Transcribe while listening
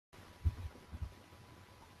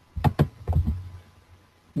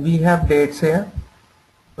we have dates here,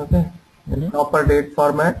 okay, in proper date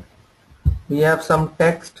format. We have some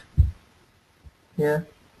text here,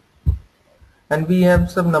 and we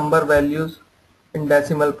have some number values in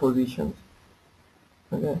decimal positions.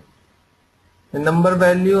 Okay, the number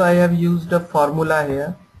value, I have used a formula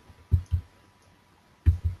here.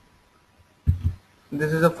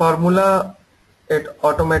 This is a formula, it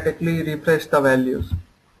automatically refresh the values.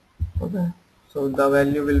 Okay, so the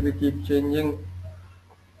value will be keep changing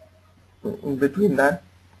in between that.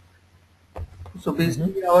 So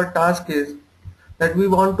basically our task is that we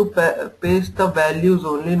want to paste the values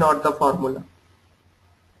only, not the formula.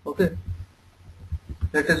 Okay,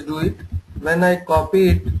 let us do it. When I copy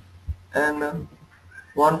it and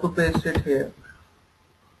want to paste it here,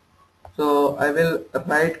 so I will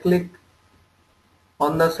right click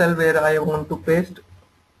on the cell where I want to paste.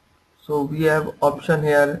 So we have option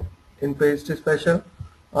here in paste special,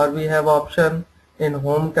 or we have option in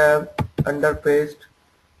home tab under paste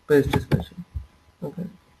special. Okay,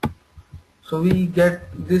 so we get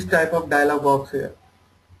this type of dialog box here.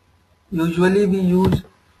 Usually we use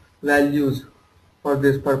values for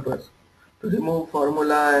this purpose, to remove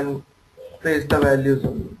formula and paste the values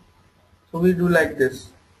only. So we do like this.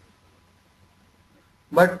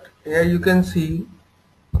 But here you can see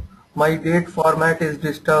my date format is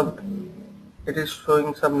disturbed. It is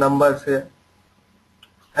showing some numbers here,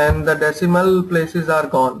 and the decimal places are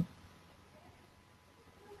gone.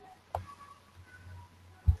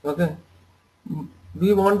 Okay,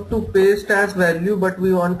 we want to paste as value, but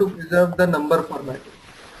we want to preserve the number format.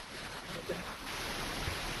 Okay.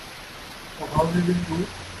 So how we will do?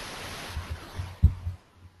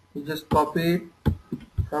 You just copy it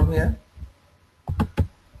from here.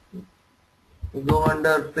 You go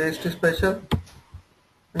under paste special.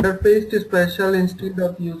 Under paste special, instead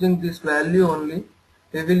of using this value only,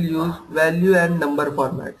 we will use value and number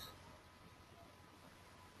formats.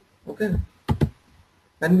 Okay.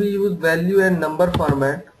 When we use value and number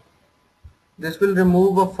format, this will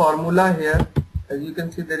remove a formula here. As you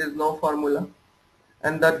can see, there is no formula,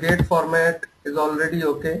 and the date format is already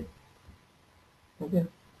okay. Okay.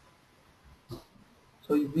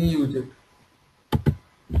 So we use it.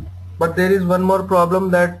 But there is one more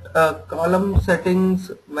problem, that column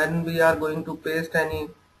settings, when we are going to paste any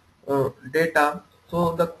data,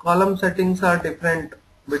 so the column settings are different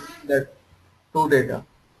between that two data.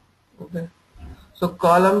 Okay, so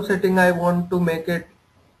column setting, I want to make it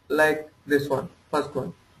like this one, first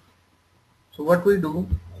one. So what we do,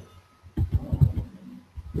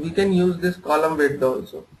 we can use this column width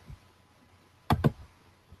also.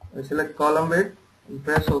 I select column width and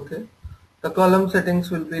press OK. The column settings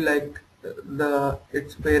will be like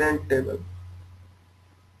its parent table.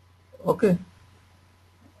 Okay.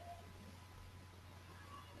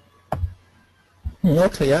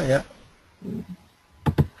 Okay, yeah.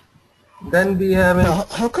 Then we have Now,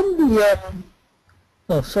 how come the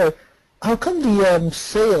how come the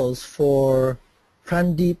sales for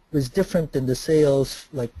Prandeep is different than the sales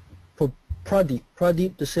like for Pradeep?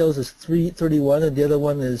 Pradeep, the sales is 331 and the other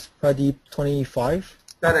one is Pradeep 25.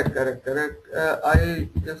 Correct. I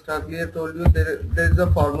just earlier told you there is a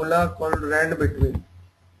formula called rand between.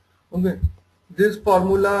 Okay, this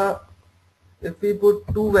formula, if we put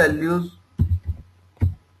two values,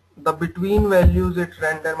 the between values it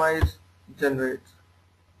randomized generates.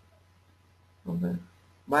 Okay,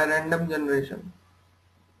 by random generation,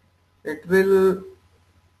 it will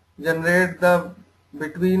generate the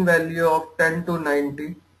between value of 10 to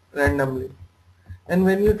 90 randomly, and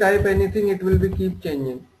when you type anything, it will be keep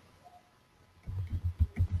changing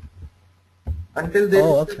until there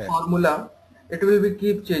is a formula. It will be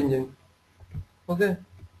keep changing. Okay,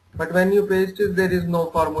 but when you paste it, there is no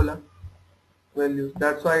formula values,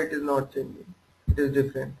 that's why it is not changing, it is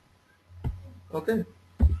different. Okay.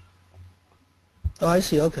 Oh, I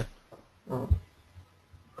see. Okay.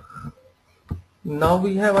 Now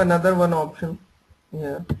we have another one option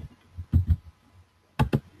here,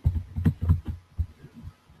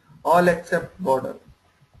 all except border.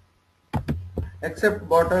 Except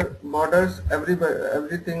borders,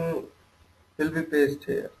 everything will be pasted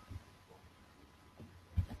here.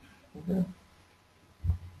 Okay.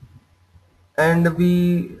 And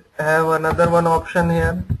we have another one option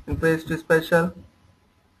here in paste special,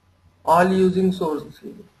 all using source.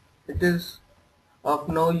 It is of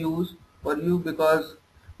no use for you because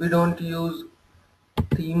we don't use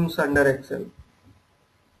themes under Excel.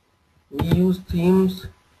 We use themes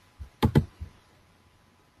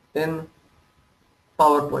in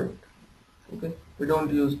PowerPoint. Okay, we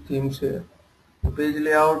don't use themes here. In page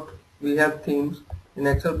layout we have themes in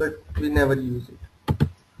Excel, but we never use it.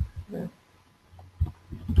 Okay.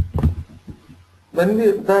 when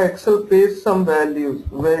the Excel pastes some values,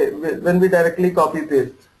 when we directly copy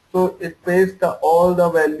paste, so it pastes all the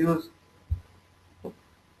values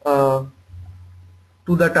uh,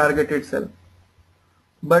 to the targeted cell.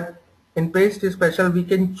 But in paste special, we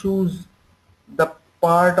can choose the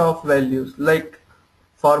part of values like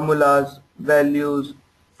formulas, values,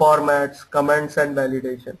 formats, comments, and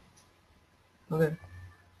validation. Okay.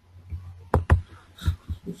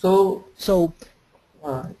 So, So,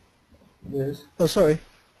 uh, yes, oh, sorry.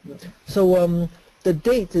 So, the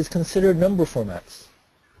date is considered number formats.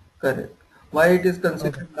 correct. Why it is Okay.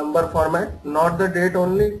 considered number format? Not the date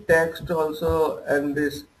only, text also, and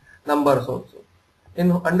this numbers also.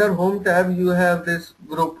 In under home tab, you have this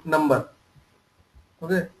group number.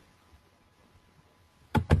 Okay,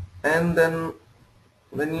 and then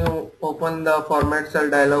when you open the format cell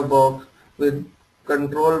dialog box with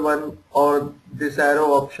control 1 or this arrow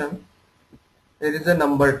option, there is a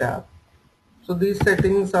number tab. So these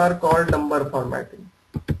settings are called number formatting.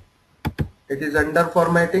 It is under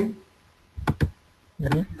formatting and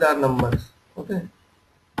Mm-hmm. these are numbers. Okay.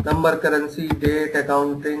 Number, currency, date,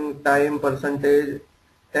 accounting, time, percentage,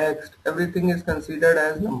 text, everything is considered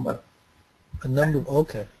as number. A number.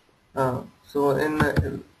 Okay. So in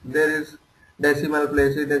there is decimal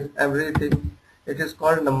place, it is everything. It is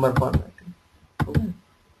called number formatting. Okay.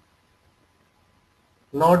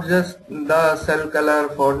 Not just the cell color,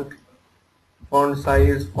 font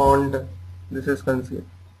size, font. This is considered.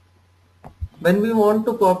 When we want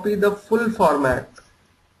to copy the full format,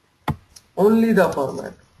 only the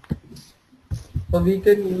format, so we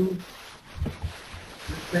can use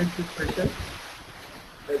replace special.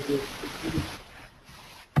 Like if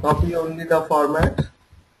we copy only the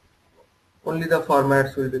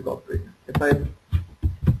formats will be copied. If I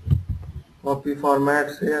copy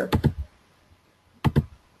formats here,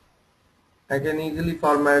 I can easily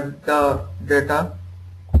format the data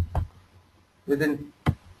within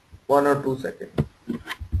 1 or 2 seconds.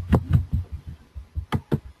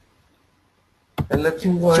 And let's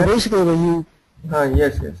move So ahead. basically,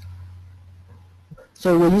 Yes, yes,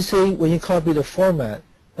 when you say when you copy the format,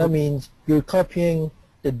 that means you're copying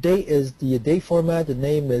the date is the date format, the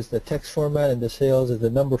name is the text format, and the sales is the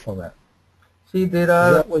number format. see, there Is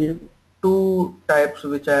are that what you? two types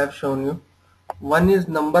which I have shown you. One is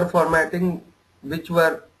number formatting, which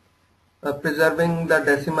were preserving the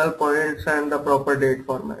decimal points and the proper date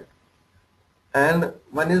format. And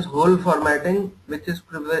one is whole formatting, which is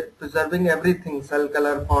preserving everything, cell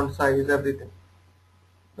color, font size, everything.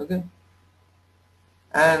 Okay.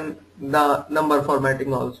 And the number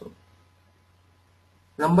formatting also.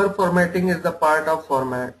 Number formatting is the part of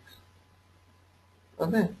formats.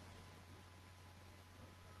 Okay.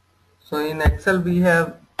 So in Excel we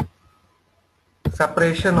have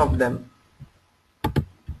separation of them.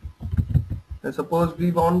 And suppose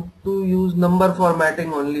we want to use number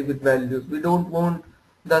formatting only with values. We don't want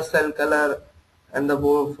the cell color and the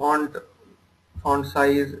font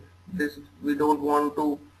size. This we don't want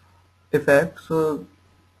to effect. So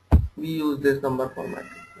we use this number formatting,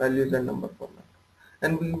 values and number format.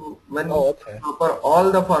 And when we Oh, okay. cover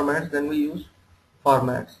all the formats, then we use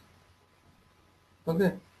formats.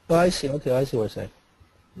 Okay. Oh, I see. Okay, I see what you're saying.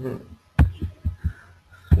 Hmm.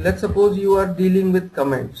 Let's suppose you are dealing with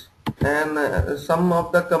comments, and some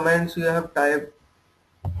of the comments you have type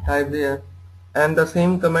there, and the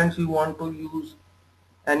same comments you want to use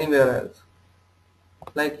anywhere else.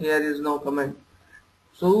 Like here is no comment.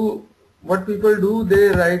 So what people do, they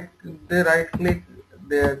right click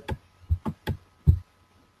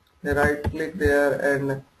there,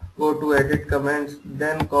 and go to edit comments,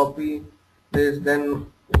 then copy this, then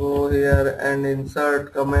go here and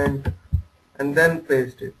insert comment, and then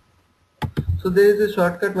paste it. So there is a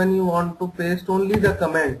shortcut when you want to paste only the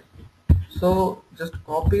comment. So just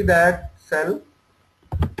copy that cell,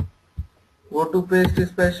 go to paste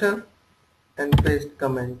special and paste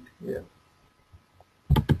comment here.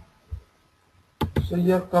 So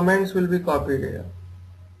your comments will be copied here.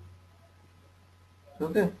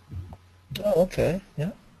 Okay. Oh, okay.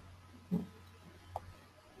 Yeah.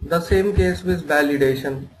 The same case with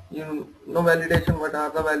validation. You know validation, what are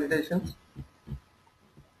the validations?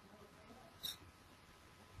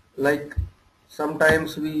 Like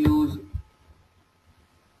sometimes we use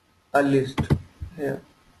a list here.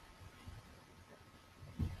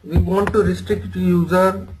 We want to restrict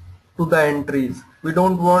user to the entries. We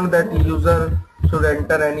don't want that user should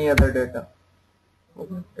enter any other data.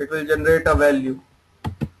 Okay. It will generate a value.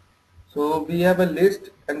 So we have a list,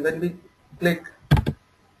 and when we click,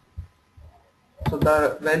 so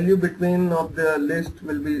the value between of the list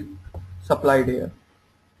will be supplied here.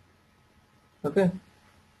 Okay.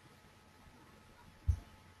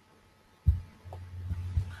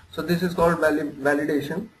 So this is called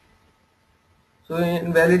validation. So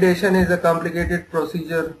in validation is a complicated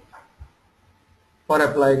procedure for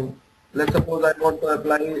applying. Let's suppose I want to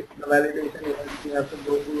apply the validation event. We have to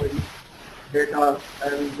go to any data,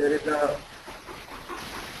 and there is a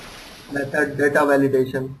method data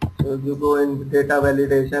validation. So you go in data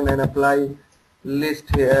validation and apply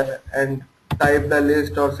list here and type the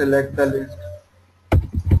list or select the list.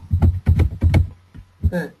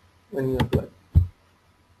 Okay, when you apply.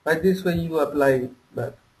 By this way you apply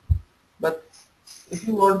that. But if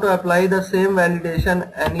you want to apply the same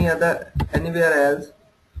validation anywhere else,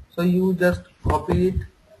 so you just copy it.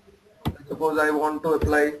 Suppose I want to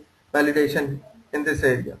apply validation in this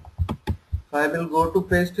area. So I will go to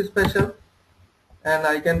paste special and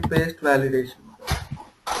I can paste validation.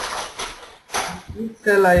 Each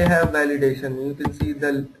cell I have validation. You can see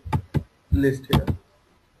the list here.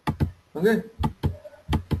 Okay.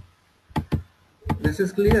 This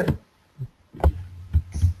is clear.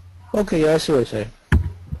 Okay, yeah, I see what you're saying.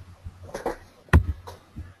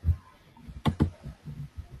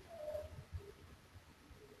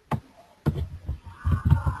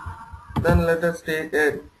 Then let us take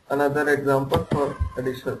another example for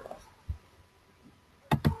additional task.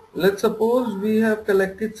 Let's suppose we have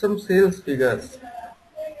collected some sales figures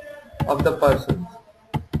of the persons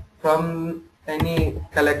from any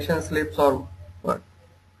collection slips or what.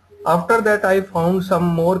 After that I found some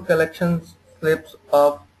more collection slips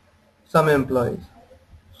of some employees.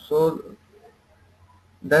 So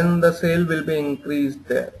then the sale will be increased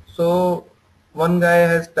there. So one guy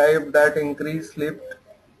has typed that increase slip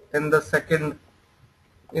in the second,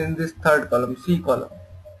 in this third column, C column,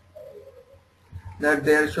 that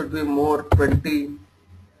there should be more 20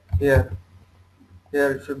 here,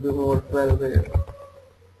 here should be more 12 here,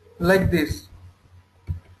 like this.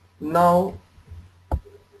 Now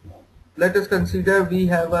let us consider we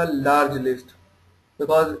have a large list,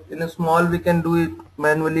 because in a small we can do it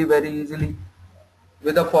manually very easily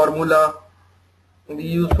with a formula. We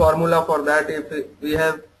use formula for that. If we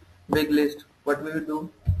have big list, what we will do,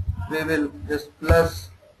 we will just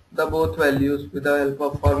plus the both values with the help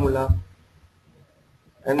of formula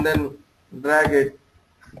and then drag it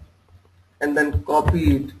and then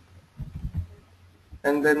copy it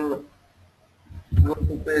and then go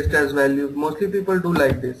to paste as values. Mostly people do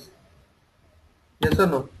like this. Yes or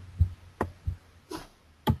no?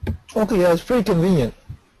 Okay, yeah, it's pretty convenient.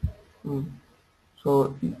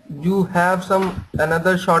 So you have some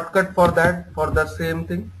another shortcut for that, for the same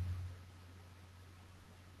thing?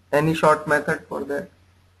 Any short method for that?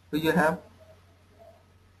 Do you have?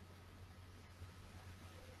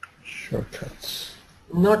 Shortcuts.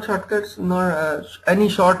 Not shortcuts, nor any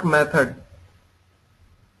short method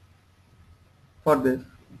for this.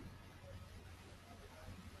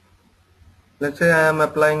 Let's say I am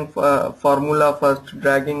applying formula first,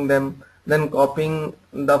 dragging them, then copying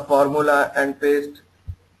the formula and paste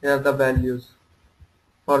here the values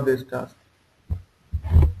for this task.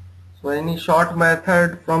 So any short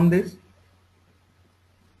method from this?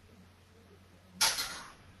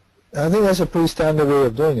 I think that's a pretty standard way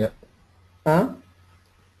of doing it. Huh?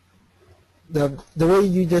 The way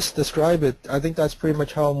you just describe it, I think that's pretty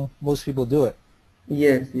much how most people do it.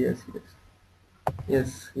 Yes, yes, yes.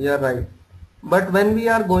 Yes, you are right. But when we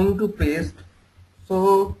are going to paste,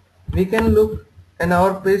 so we can look in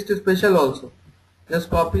our paste special also. Just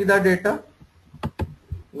copy the data,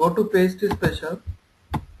 go to paste special.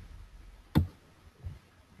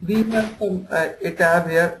 We have some, a tab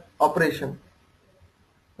here, operation.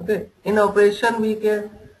 Okay, in operation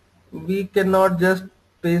we cannot just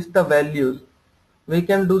paste the values. We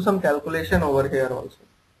can do some calculation over here also.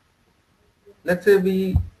 Let's say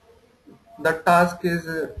the task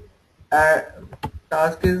is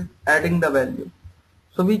adding the value.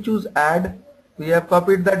 So we choose add. We have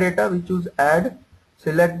copied the data. We choose add.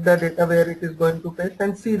 Select the data where it is going to paste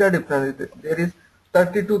and see the difference. There is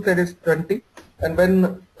 32, there is 20, and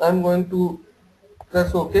when I'm going to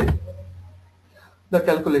press OK, the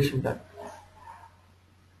calculation done.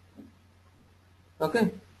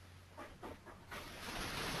 Okay.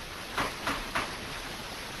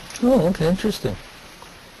 Oh, okay, interesting.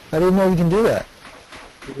 I didn't know you can do that.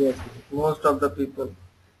 Yes, most of the people,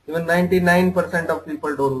 even 99% of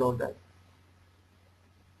people don't know that.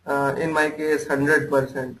 In my case,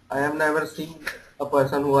 100%. I have never seen a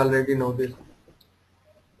person who already know this.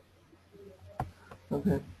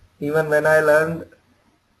 Okay. Even when I learned,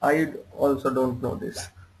 I also don't know this.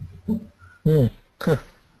 Let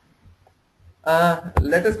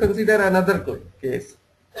us consider another case.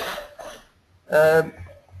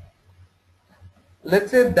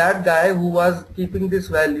 Let's say that guy who was keeping these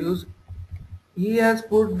values he has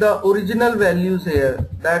put the original values here,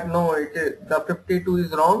 that no, it is, the 52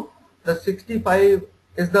 is wrong, the 65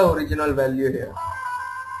 is the original value here,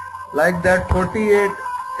 like that 48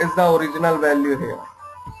 is the original value here.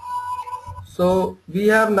 So we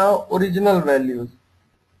have now original values.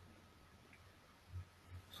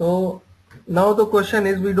 So now the question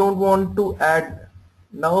is, we don't want to add,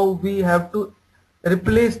 now we have to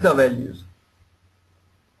replace the values.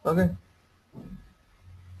 Okay,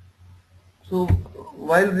 so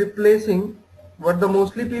while replacing, what the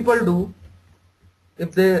mostly people do,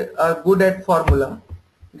 if they are good at formula,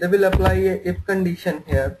 they will apply a if condition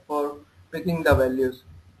here for picking the values.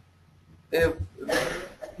 If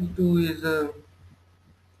p2 is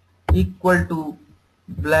equal to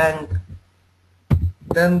blank,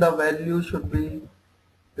 then the value should be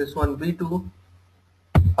this one, b2,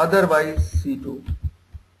 otherwise c2.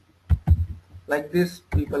 Like this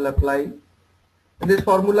people apply, and this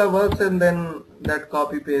formula works, and then that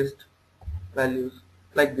copy paste values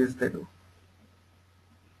like this they do.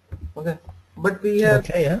 Okay, but we have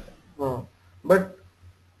Okay, yeah. but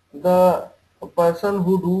the person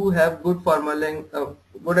who do have good formuling,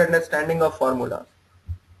 good understanding of formulas,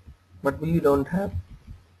 but we don't have.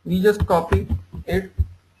 We just copy it,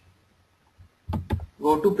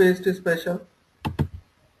 go to paste special.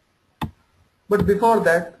 But before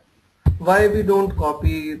that, why we don't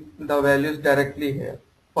copy the values directly here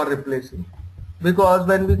for replacing? Because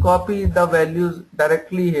when we copy the values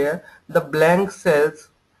directly here, the blank cells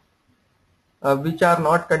which are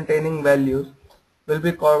not containing values will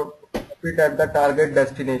be copied at the target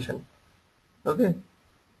destination. Okay,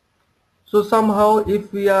 so somehow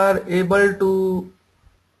if we are able to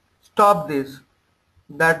stop this,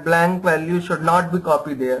 that blank value should not be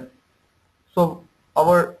copied there, so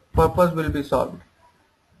our purpose will be solved.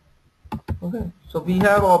 Okay, so we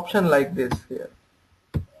have option like this here.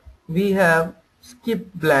 We have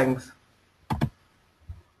skip blanks,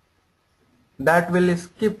 that will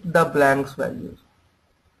skip the blanks values.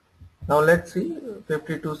 Now let's see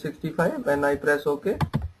 52, 65. When I press OK,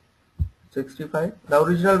 65, the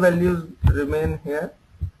original values remain here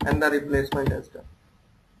and the replacement is done.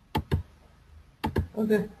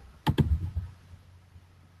 Okay,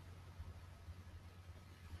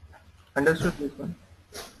 understood this one?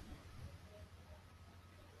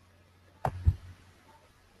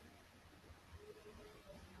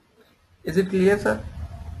 Is it clear, sir?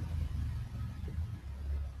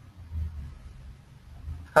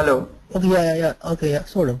 Hello? Okay, yeah. Okay, yeah,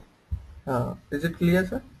 sort of. Is it clear,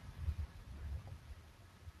 sir?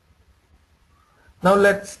 Now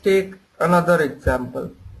let's take another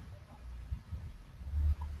example.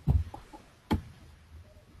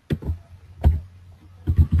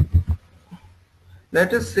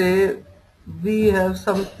 Let us say we have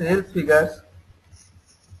some sales figures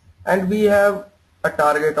and we have a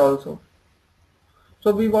target also.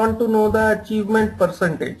 So we want to know the achievement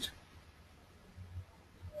percentage.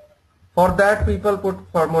 For that people put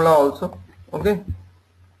formula also, okay,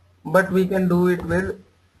 but we can do it with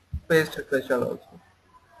paste special also.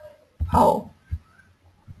 How?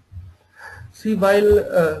 See,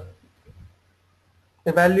 while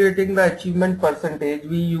evaluating the achievement percentage,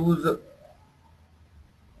 we use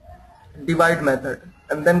divide method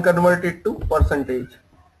and then convert it to percentage.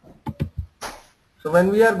 So when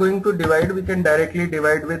we are going to divide, we can directly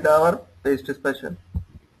divide with our paste special.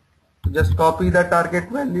 Just copy the target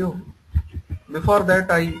value. Before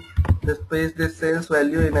that, I just paste this sales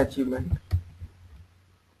value in achievement.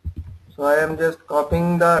 So I am just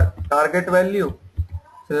copying the target value,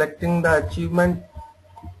 selecting the achievement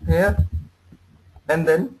here, and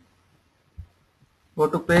then go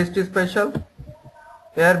to paste special.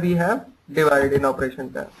 Here we have divide in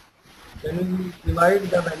operation tab. When we divide,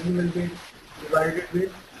 the value will be divided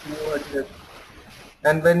with new address,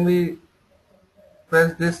 and when we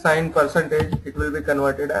press this sign percentage, it will be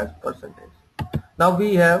converted as percentage. Now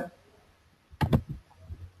we have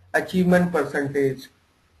achievement percentage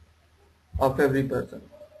of every person.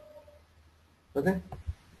 Okay,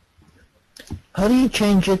 How do you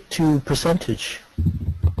change it to percentage?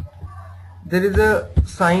 there is a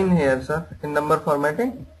sign here, sir, in number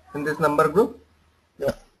formatting, in this number group.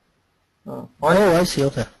 Yeah. Or, Oh, I see,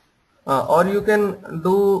 okay. or you can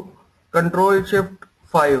do Control Shift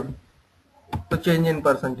 5 to change in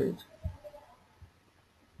percentage.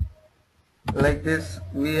 Like this,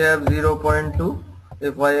 we have 0.2.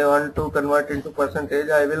 If I want to convert into percentage,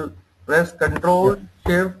 I will press Control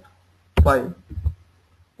Shift 5.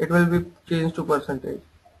 It will be changed to percentage.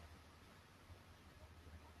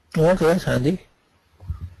 Okay, that's handy.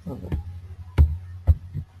 Okay.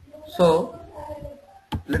 So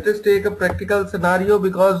let us take a practical scenario,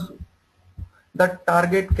 because the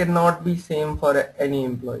target cannot be same for any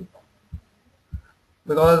employee,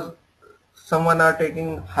 because someone are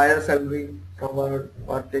taking higher salary, someone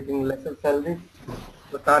are taking lesser salary.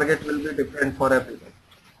 The target will be different for everyone.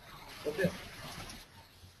 Okay.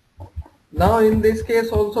 Now in this case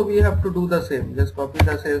also we have to do the same. Just copy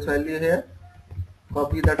the sales value here,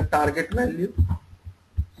 copy the target value,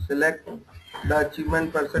 select the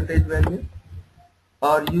achievement percentage value,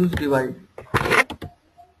 or use divide.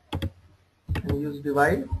 And use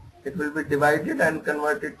divide. It will be divided and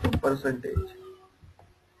converted to percentage.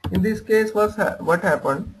 In this case, what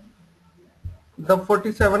happened? The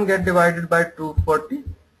 47 get divided by 240,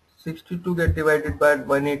 62 get divided by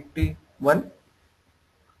 181.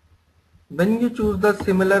 When you choose the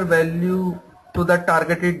similar value to the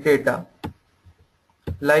targeted data,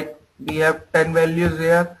 like we have 10 values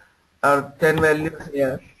here or 10 values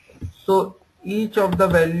here, so each of the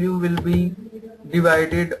value will be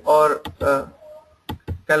divided or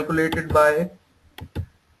calculated by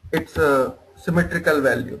its symmetrical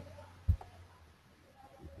value.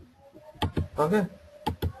 Okay.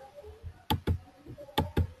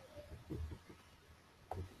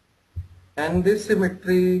 And this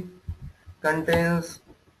symmetry contains,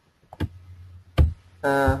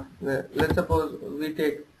 let's suppose we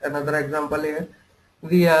take another example here.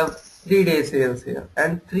 We have 3 day sales here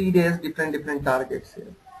and 3 days different targets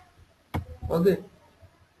here. Okay.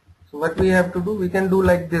 So what we have to do, we can do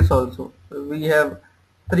like this also. We have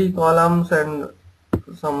 3 columns and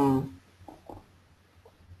some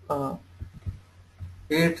uh,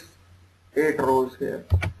 8 rows here.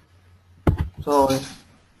 So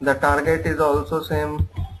the target is also same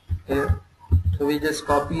here. So we just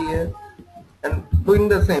copy here and doing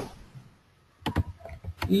the same.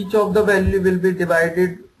 Each of the value will be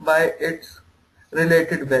divided by its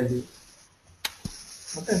related value.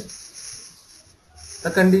 Okay.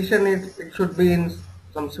 The condition is it should be in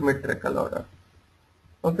some symmetrical order.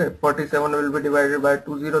 Okay. 47 will be divided by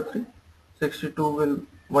 203, 62 will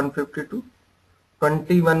 152,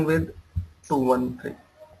 21 with 213.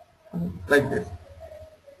 Like this.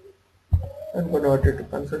 And convert it to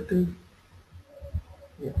percentage.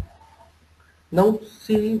 Yeah. Now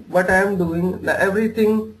see what I am doing.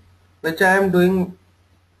 Everything which I am doing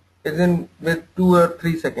is in with 2 or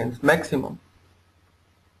 3 seconds maximum.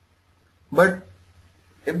 But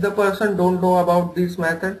if the person don't know about this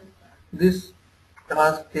method, this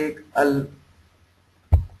task take a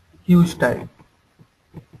huge time.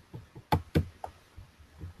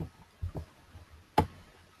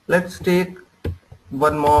 Let's take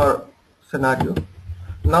one more scenario.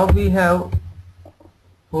 Now we have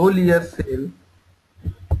whole year sale,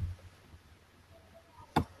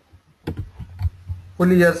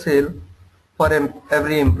 for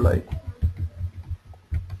every employee.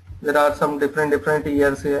 There are some different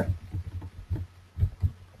years here.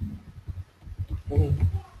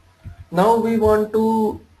 Now we want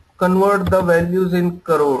to convert the values in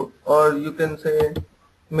crore, or you can say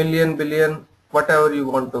million, billion, whatever you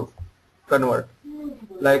want to convert,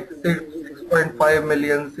 like 6.5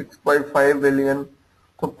 million, 6.5 billion.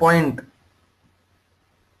 So point.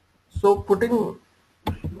 So putting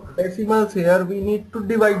decimals here, we need to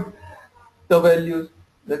divide the values.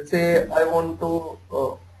 Let's say I want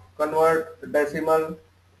to convert decimal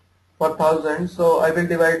for 1000, so I will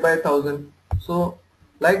divide by 1000. So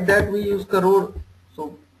like that we use crore.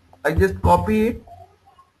 So I just copy it,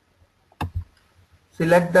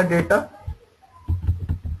 select the data,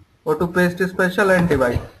 go to paste special and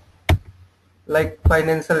divide, like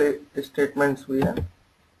financial statements we have.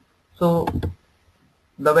 So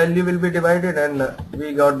the value will be divided and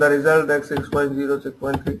we got the result that 6.0,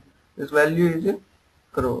 6.3. This value is in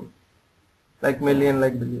crore, like million,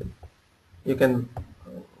 like billion. You can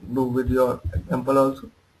do with your example also,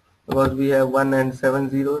 because we have 1 and 7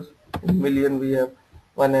 zeros. In million we have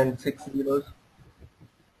 1 and 6 zeros,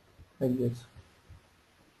 like this.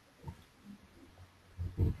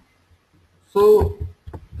 So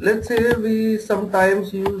let's say we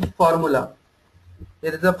sometimes use formula.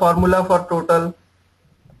 There is a formula for total,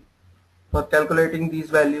 for calculating these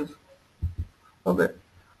values. Okay,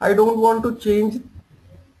 I don't want to change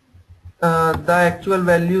the actual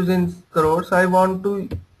values in crores. I want to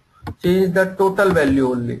change the total value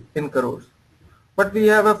only in crores. But we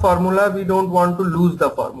have a formula, we don't want to lose the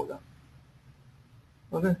formula.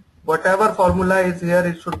 Okay, whatever formula is here,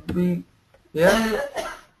 it should be here,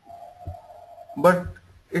 but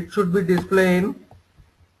it should be displayed in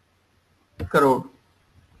crore.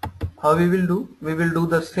 How we will do? We will do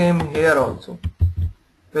the same here also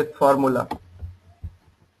with formula.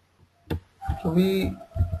 So we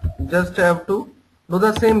just have to do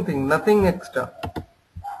the same thing, nothing extra.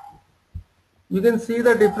 You can see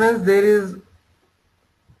the difference. There is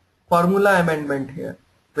formula amendment here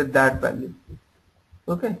with that value.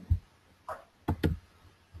 Okay,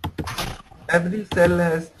 every cell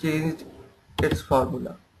has changed its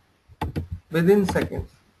formula within seconds.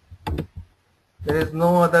 There is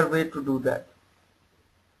no other way to do that.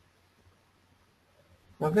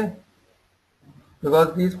 Okay,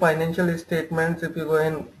 because these financial statements, if you go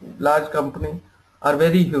in large company, are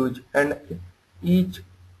very huge, and each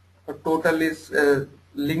total is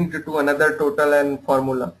linked to another total and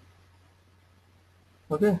formula.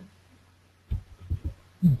 Okay,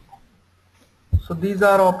 so these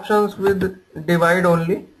are options with divide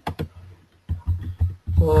only.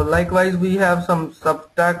 So likewise we have some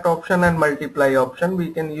subtract option and multiply option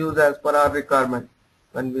we can use as per our requirement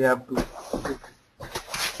when we have to.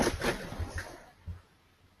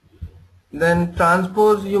 Then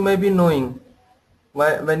transpose, you may be knowing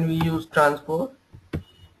why when we use transpose.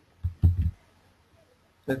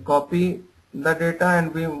 We copy the data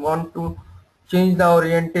and we want to change the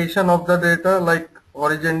orientation of the data, like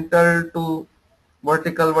horizontal to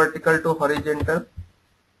vertical, vertical to horizontal.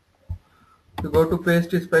 You go to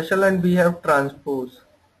paste special and we have transpose.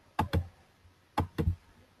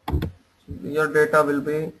 Your data will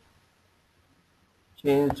be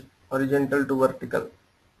changed horizontal to vertical,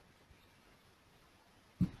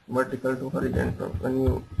 vertical to horizontal. When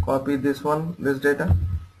you copy this one, this data,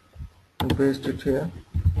 and paste it here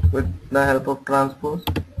with the help of transpose,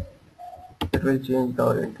 it will change the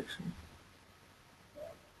orientation.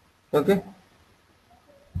 Okay,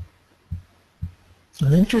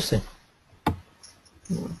 Interesting.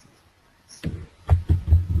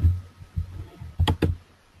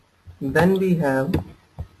 then we have,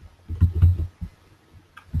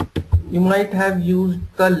 you might have used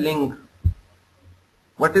the link.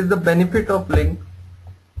 What is the benefit of link?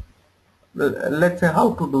 Let's say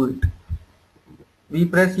how to do it. We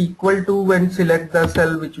press equal to and select the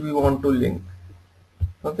cell which we want to link.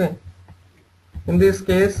 Okay, in this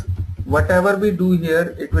case whatever we do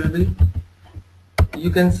here, it will be, you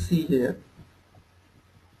can see here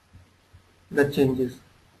the changes.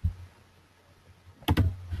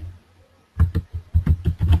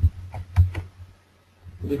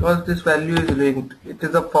 Because this value is linked, it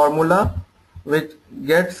is a formula which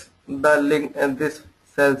gets the link and this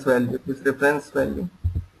cell's value, this reference value.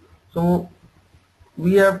 So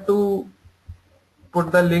we have to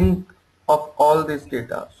put the link of all this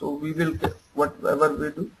data. So we will get, whatever we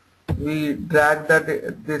do, we drag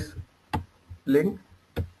this link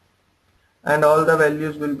and all the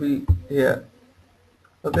values will be here.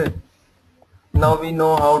 Okay, now we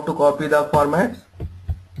know how to copy the formats.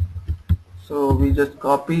 So we just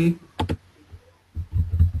copy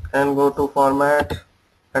and go to format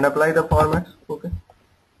and apply the formats. Okay,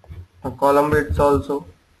 a column widths also.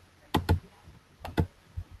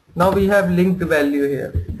 Now we have linked value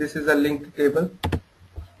here. This is a linked table.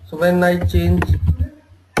 So when I change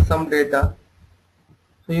some data,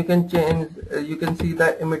 so you can change, you can see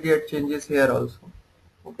the immediate changes here also.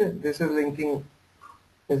 Okay, this is linking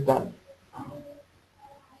is done.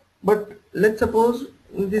 But let's suppose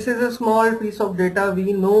this is a small piece of data,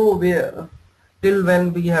 we know where till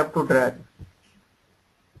when we have to drag.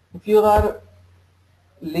 If you are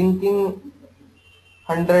linking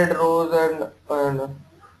 100 rows and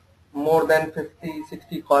more than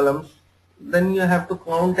 50-60 columns, then you have to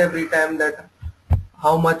count every time that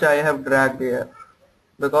how much I have dragged here,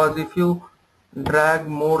 because if you drag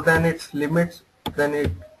more than its limits, then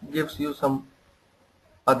it gives you some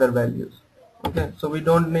other values. Okay, so we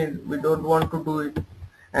don't want to do it,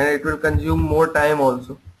 and it will consume more time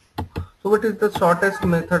also. So what is the shortest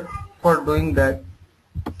method for doing that?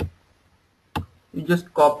 You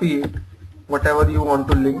just copy it, whatever you want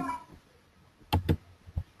to link,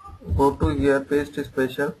 go to here, paste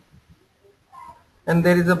special, and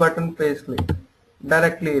there is a button paste link.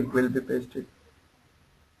 Directly it will be pasted,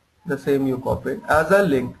 the same you copied as a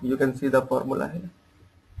link. You can see the formula here.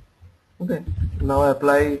 Okay, now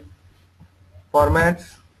apply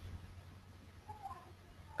formats,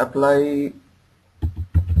 apply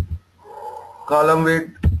column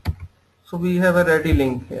width. So we have a ready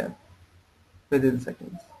link here within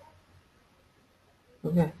seconds.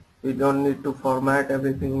 Okay, we don't need to format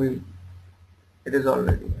everything, it is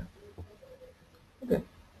already here. Okay.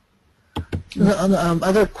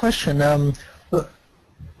 Other question.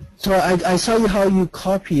 So I saw how you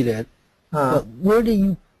copied it, but where do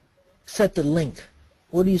you set the link?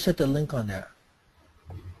 Where do you set the link on there?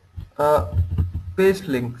 Paste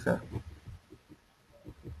link, sir.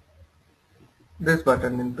 This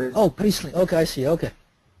button in paste. Oh, paste link. Okay, I see. Okay.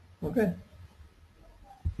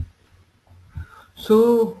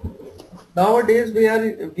 So Nowadays we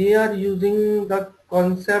are using the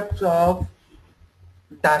concepts of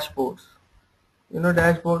dashboards.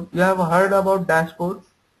 Dashboard. You have heard about dashboard.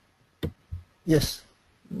 Yes.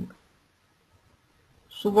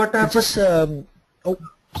 So what It's happens? just oh,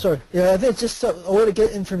 sorry. Yeah, I think it's just a way to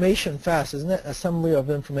get information fast, isn't it? A summary of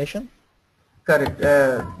information. Correct.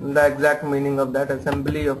 The exact meaning of that,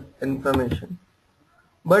 assembly of information.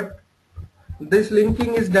 But this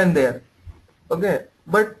linking is done there. Okay.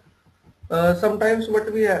 But sometimes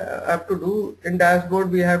what we have to do in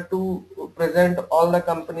dashboard, we have to present all the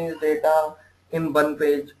company's data in one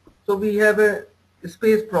page. So we have a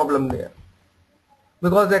space problem there.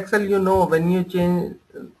 Because Excel, when you change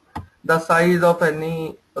the size of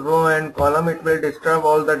any row and column, it will disturb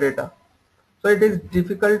all the data. So it is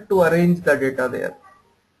difficult to arrange the data there.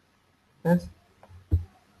 Yes.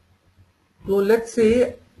 So let's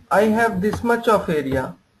say I have this much of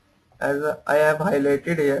area, as I have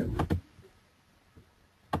highlighted here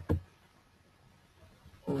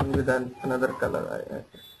with another color.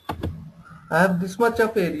 I have this much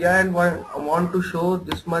of area and want to show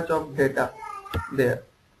this much of data there.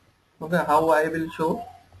 Okay, how I will show?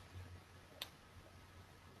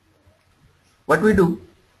 What we do?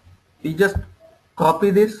 We just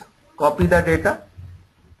copy this, copy the data,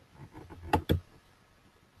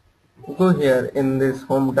 go here in this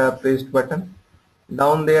home tab, paste button.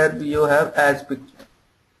 Down there you have as picture.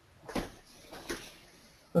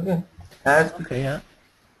 Okay, as picture. Okay, yeah.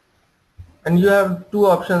 And you have two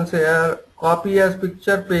options here: copy as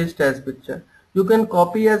picture, paste as picture. You can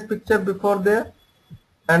copy as picture before there,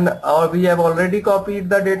 and we have already copied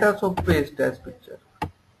the data, so paste as picture.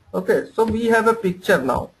 Okay, so we have a picture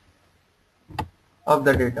now of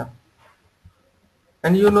the data,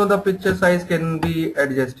 and the picture size can be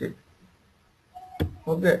adjusted,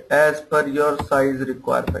 okay, as per your size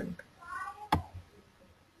requirement.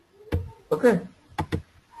 Okay,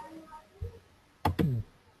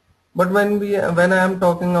 but when I am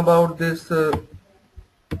talking about this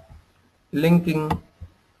linking,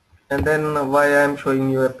 and then why I am showing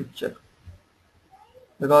you a picture,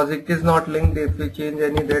 because it is not linked. If we change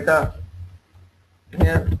any data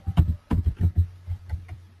here,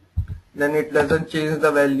 then it doesn't change the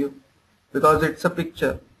value because it's a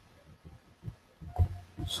picture.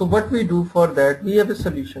 So what we do for that, we have a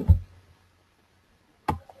solution.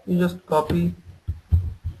 You just copy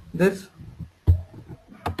this,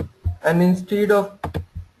 and instead of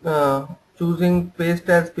choosing paste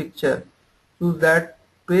as picture, choose that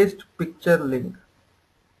paste picture link.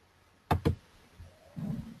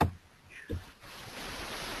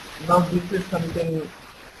 Now this is something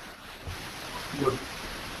good.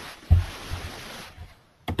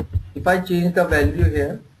 If I change the value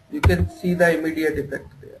here, you can see the immediate effect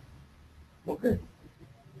there. Okay.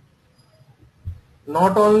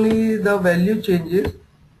 Not only the value changes,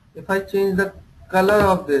 if I change the color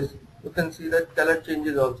of this, you can see that color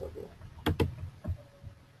changes also there.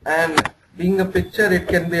 And being a picture, it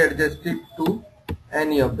can be adjusted to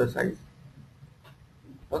any of the size.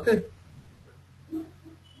 Okay.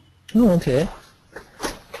 Oh, okay.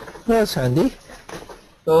 That's handy.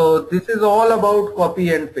 So this is all about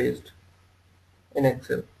copy and paste in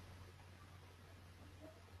Excel.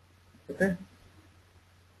 Okay.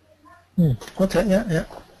 Okay, yeah, yeah.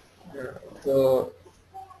 So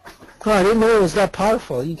Oh, I didn't know it was that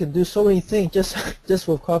powerful. You can do so many things just just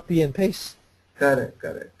with copy and paste. correct.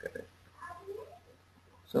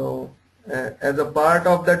 So as a part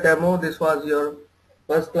of the demo, this was your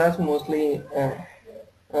first class. Mostly,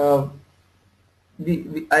 uh,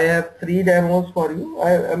 I have 3 demos for you.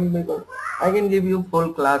 I can give you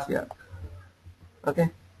full class here. Okay.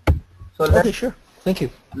 So Okay, sure. Thank you.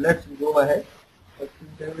 let's go ahead.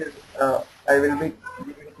 I will be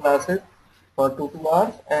giving classes for 2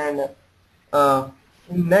 hours, and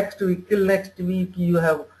till next week you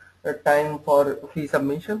have time for fee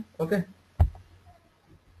submission. Okay.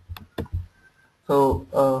 So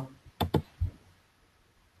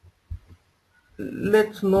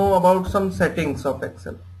let's know about some settings of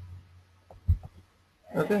Excel.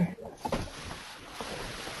 Okay.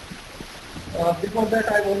 Before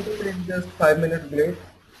that, I want to take just 5 minutes break.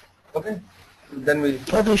 Okay. Then we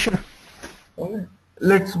start. Okay, sure. Okay.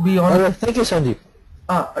 Let's be on. Okay, thank you, Sandeep.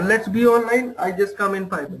 Let's be online. I just come in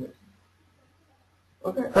 5 minutes.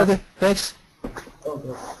 Okay. Okay, thanks.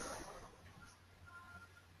 Okay.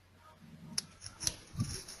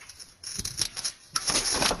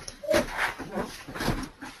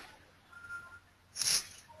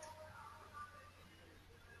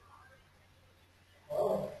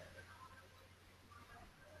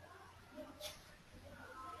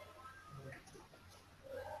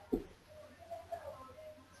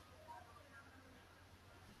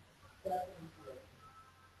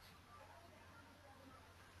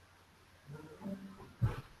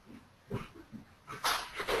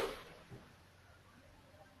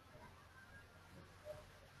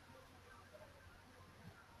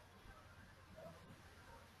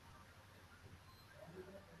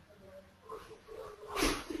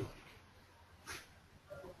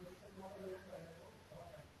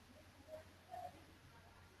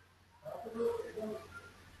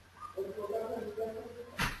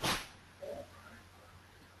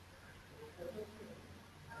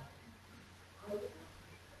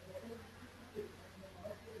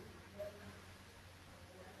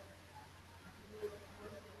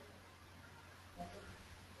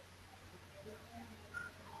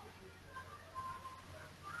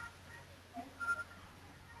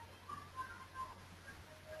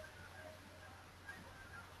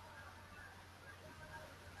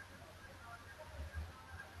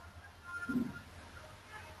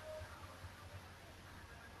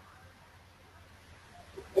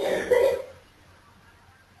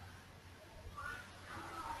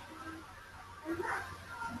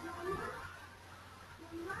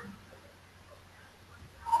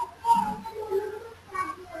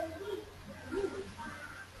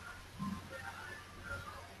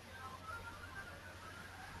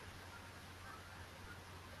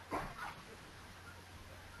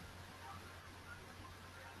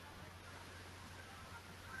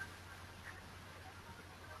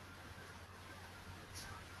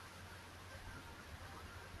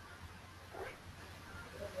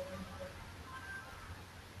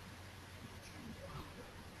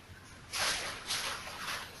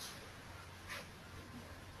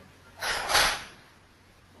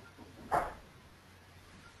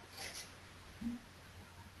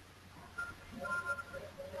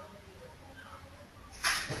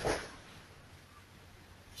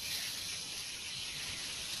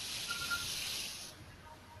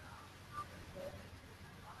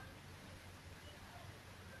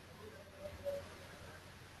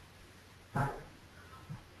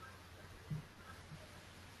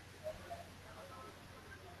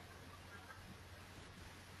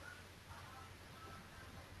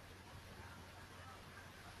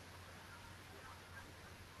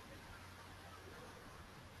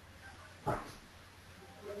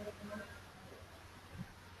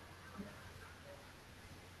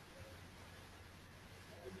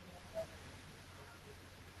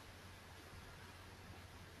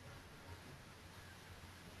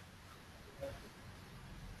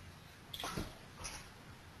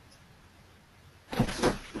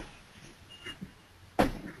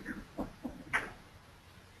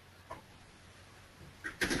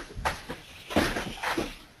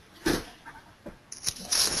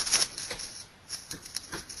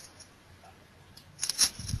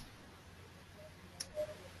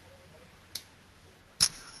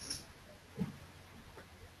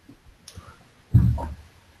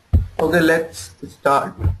 Okay, let's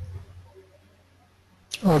start.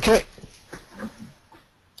 Okay.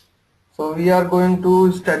 So we are going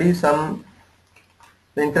to study some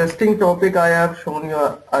interesting topic I have shown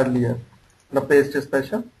you earlier, the paste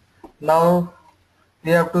special. Now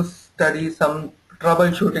we have to study some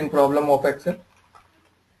troubleshooting problem of Excel.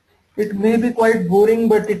 It may be quite boring,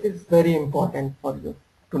 but it is very important for you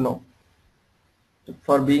to know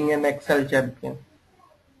for being an Excel champion.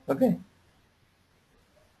 Okay.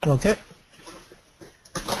 Okay.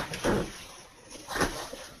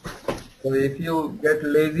 So if you get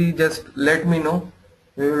lazy, just let me know.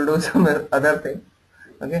 We will do some other thing.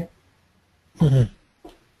 Okay. Mhm.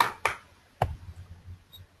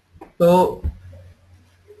 So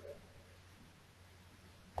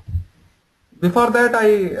before that, I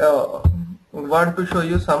want to show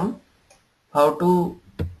you some how to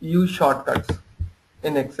use shortcuts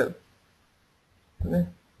in Excel. Okay.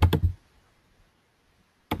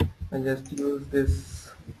 I just use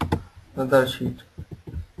this other sheet.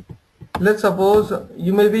 Let's suppose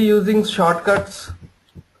you may be using shortcuts,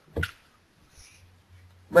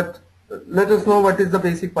 but let us know what is the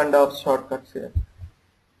basic funda of shortcuts here.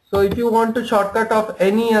 So if you want to shortcut of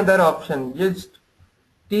any other option, just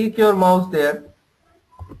take your mouse there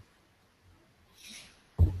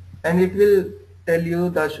and it will tell you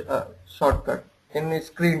the shortcut in a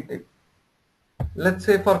screen tip. Let's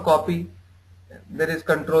say for copy, there is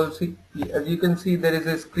Control C. As you can see, there is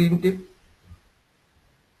a screen tip,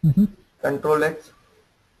 Mhm. Control X.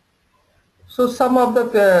 So some of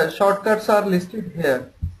the shortcuts are listed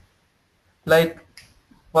here, like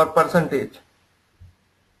for percentage,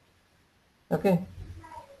 okay,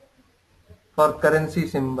 for currency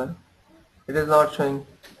symbol, it is not showing.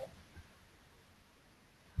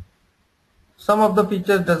 Some of the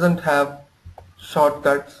features doesn't have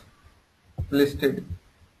shortcuts listed,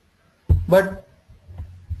 but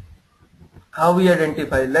how we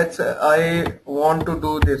identify? Let's I want to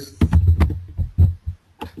do this.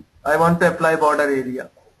 I want to apply border area.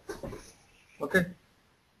 Okay.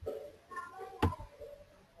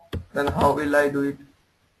 Then how will I do it?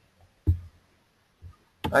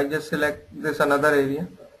 I just select this another area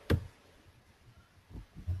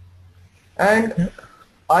and Yeah.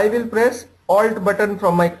 I will press Alt button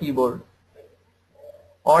from my keyboard.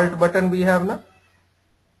 Alt button we have now.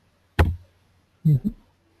 Mhm.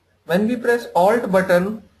 When we press Alt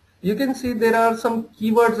button, you can see there are some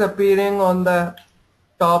keywords appearing on the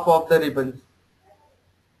top of the ribbons.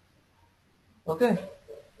 Okay.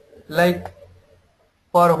 Like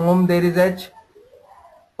for home there is H,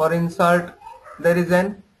 for insert there is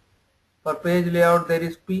N, for page layout there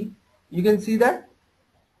is P. You can see that.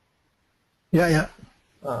 Yeah. Yeah.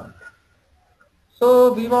 Uh,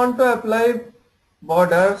 so we want to apply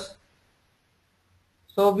borders.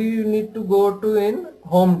 So we need to go to in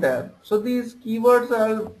home tab. So these keywords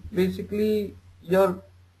are basically your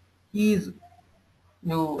keys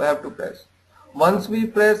you have to press. Once we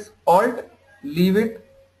press Alt, leave it,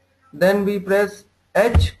 then we press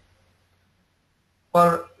H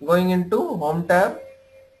for going into home tab,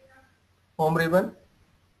 home ribbon.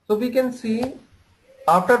 So we can see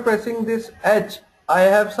after pressing this H, I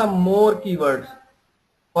have some more keywords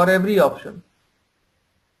for every option.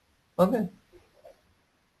 Okay.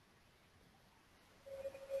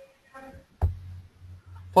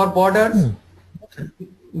 For borders,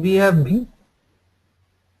 we have B. Mm-hmm.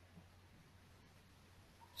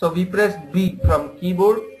 So we press B from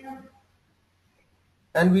keyboard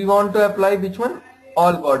and we want to apply which one?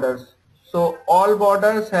 All borders. So all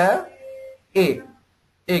borders have A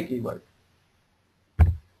keyword.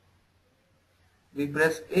 We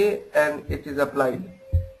press A and it is applied.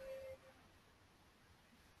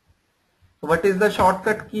 So what is the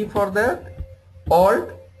shortcut key for that? Alt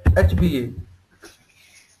HBA.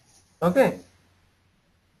 Okay.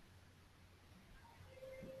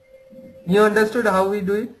 You understood how we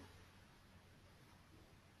do it?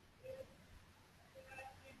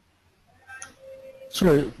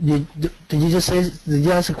 Sorry, did you just say, did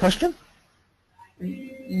you ask a question?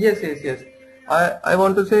 Yes. I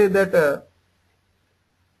want to say that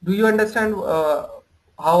do you understand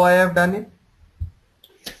how I have done it?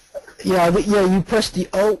 Yeah, you press the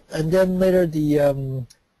Alt and then later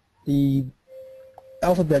the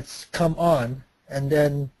alphabets come on, and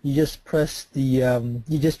then you just press the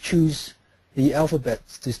you just choose the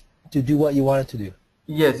alphabets to do what you want it to do.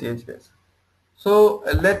 Yes. So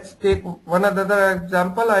let's take one other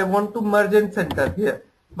example. I want to merge and center here.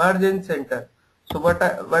 Merge and center. So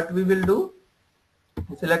what we will do?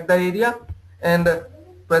 Select the area and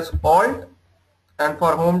press Alt, and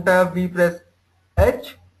for home tab we press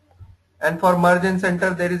H, and for merge and center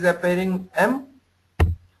there is appearing M,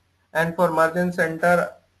 and for merge and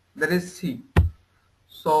center there is C.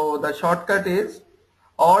 So the shortcut is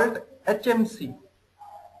Alt HMC.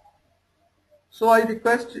 So I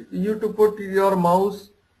request you to put your mouse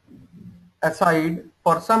aside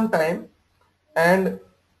for some time and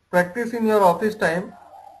practice in your office time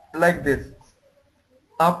like this.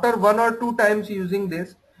 After 1 or 2 times using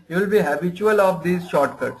this, you will be habitual of these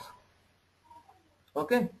shortcuts.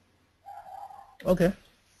 Okay. Okay.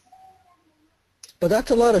 But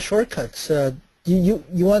that's a lot of shortcuts. You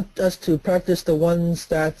want us to practice the ones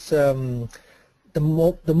that's the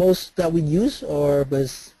most that we use, or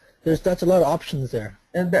that's a lot of options there.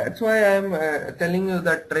 And that's why I am telling you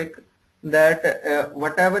the trick that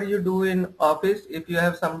whatever you do in office, if you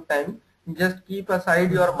have some time, just keep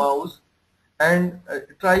aside your mouse and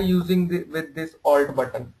try using with this Alt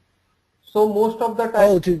button. So most of the time.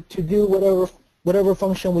 Oh, to do whatever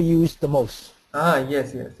function we use the most.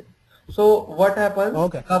 Yes. So what happens?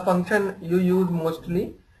 Okay. The function you use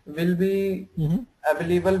mostly will be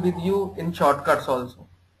available with you in shortcuts also.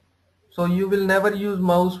 So you will never use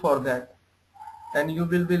mouse for that, and you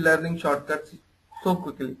will be learning shortcuts so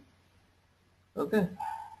quickly. Okay.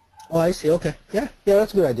 Oh, I see. Okay. Yeah,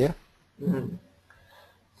 that's a good idea.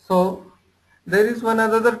 So there is one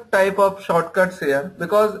other type of shortcuts here,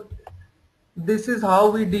 because this is how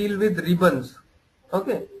we deal with ribbons.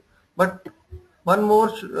 Okay. But one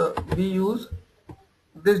more we use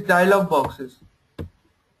this dialog boxes.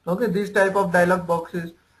 Okay, these type of dialog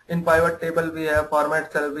boxes in pivot table we have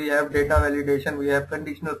format cell, we have data validation, we have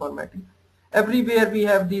conditional formatting. Everywhere we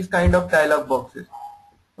have these kind of dialog boxes.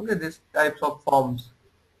 Okay, these types of forms.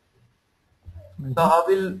 So how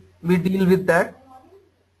will we deal with that?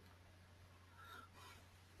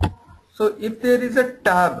 So if there is a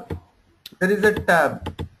tab,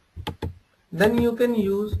 then you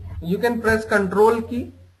can press Control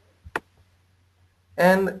key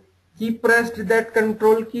and keep pressed that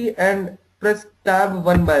Control key and press tab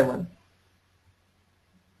one by one.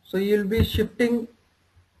 So you'll be shifting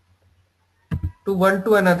to one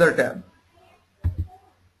to another tab.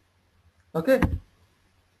 Okay.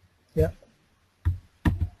 Yeah.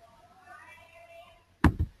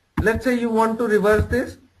 Let's say you want to reverse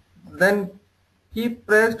this, then keep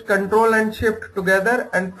pressed Control and Shift together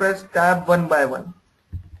and press tab one by one.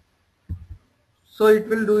 So it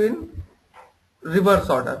will do in reverse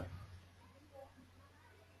order.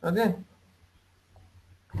 Okay.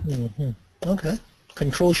 Okay.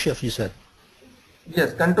 Control Shift, you said.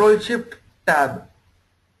 Yes, Control Shift Tab.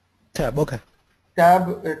 Tab. Okay.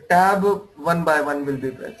 Tab one by one will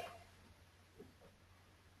be pressed.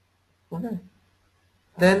 Okay.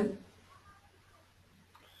 Then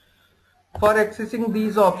for accessing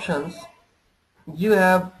these options, you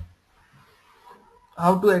have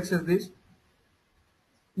how to access this.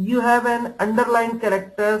 you have an underlined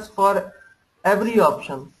characters for every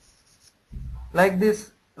option, like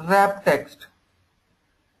this wrap text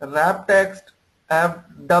have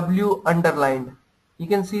W underlined. You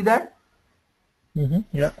can see that.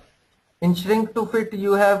 Yeah. In shrink to fit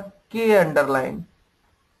you have K underlined,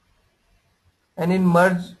 and in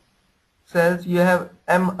merge cells you have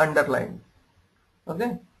M underlined.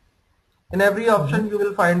 Okay, in every option you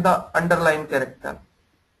will find the underline character.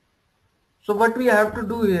 So what we have to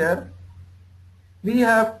do here, we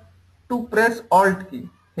have to press Alt key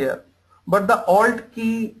here, but the Alt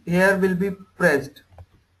key here will be pressed.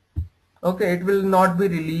 Okay, it will not be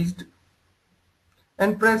released.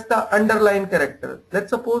 And press the underline character. Let's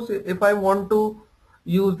suppose if I want to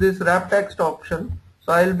use this wrap text option,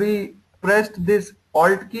 so I'll be pressed this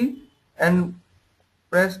Alt key and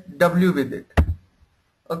press W with it.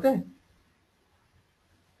 Okay,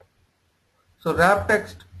 so wrap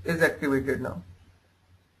text is activated now.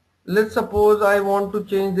 Let's suppose I want to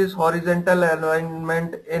change this horizontal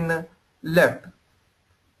alignment in left.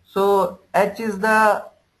 So H is the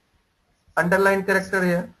underline character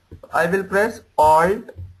here. I will press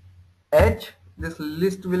Alt H. This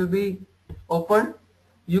list will be opened.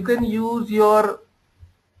 You can use your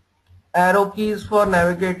arrow keys for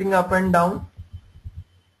navigating up and down,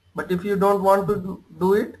 but if you don't want to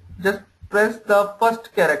do it, just press the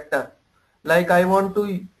first character. Like I want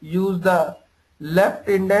to use the left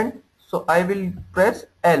indent, so I will press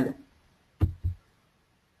L.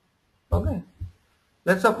 Okay,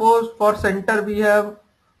 let's suppose for center we have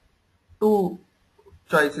two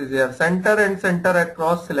choices here, center and center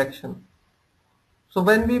across selection. So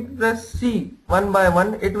when we press C one by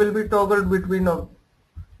one, it will be toggled between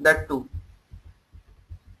that two.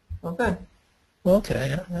 Okay. Okay.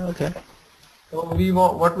 Yeah. Okay. So we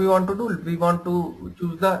want, what we want to do, we want to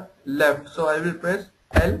choose the left. So I will press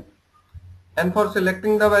L, and for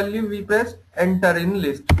selecting the value we press enter in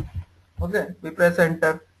list. Okay, we press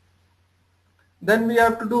enter. Then we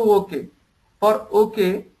have to do OK. For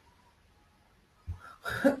OK,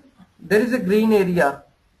 there is a green area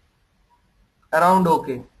around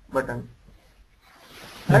OK button.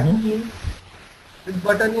 That means this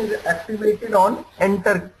button is activated on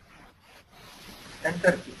enter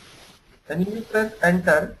key. When you press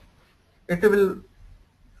enter, it will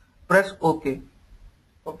press OK.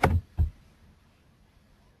 Okay.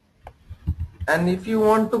 And if you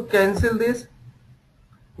want to cancel this,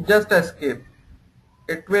 just escape.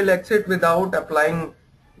 It will exit without applying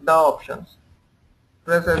the options.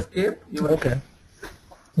 Press escape. You will. Okay.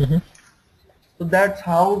 So that's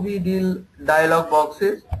how we deal dialog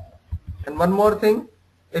boxes. And one more thing,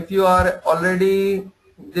 if you are already,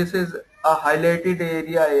 this is a highlighted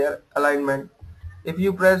area here, alignment. If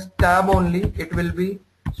you press tab only, it will be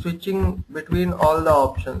switching between all the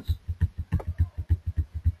options.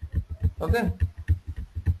 Okay.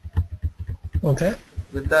 Okay.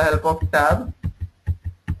 With the help of tab.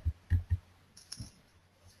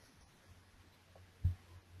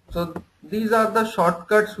 So these are the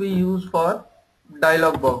shortcuts we use for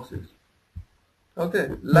dialog boxes. Okay,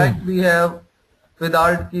 like we have with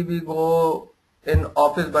Alt key we go in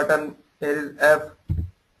office button, here is F.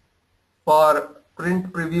 For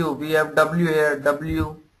print preview we have W here,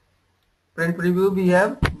 W. Print preview we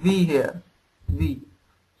have V here, V.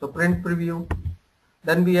 So print preview.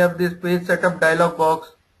 Then we have this page setup dialog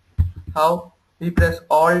box. How? We press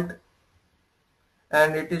Alt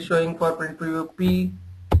and it is showing for print preview P,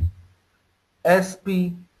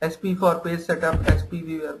 SP, SP for page setup, SP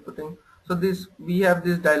we are putting. So this, we have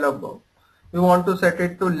this dialog box. We want to set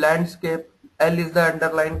it to landscape. L is the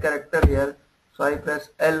underline character here. So I press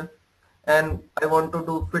L, and I want to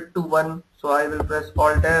do fit to 1. So I will press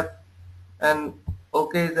Alt F, and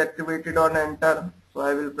OK is activated on enter. So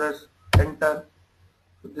I will press enter.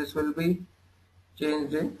 So this will be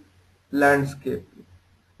changed in landscape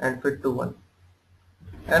and fit to 1.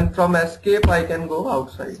 And from escape I can go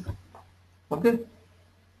outside. Okay.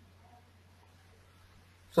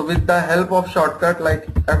 So with the help of shortcut like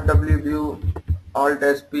FW view, Alt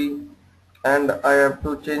SP, and I have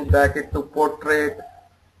to change back it to portrait,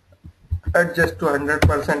 adjust to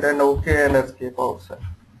 100% and OK and escape outside.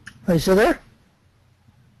 Are you still there?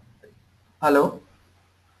 Hello?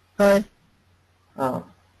 Hi. Am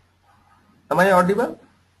I audible?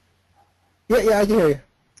 Yeah, I can hear you.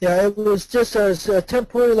 Yeah, it was just a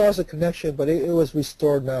temporary loss of connection, but it was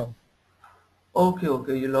restored now. Okay,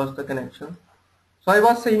 you lost the connection. So I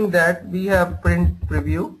was saying that we have print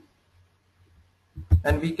preview,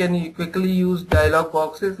 and we can quickly use dialog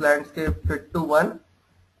boxes, landscape fit to 1,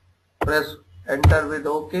 press enter with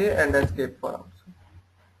OK and escape for outside.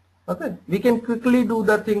 Okay, we can quickly do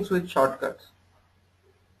the things with shortcuts.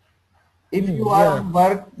 If you are Yeah. on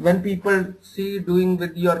work, when people see doing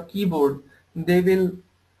with your keyboard, they will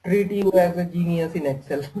treat you as a genius in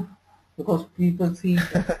Excel because people see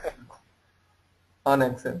on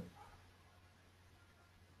Excel.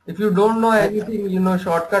 If you don't know I, anything, you know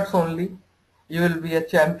shortcuts only, you will be a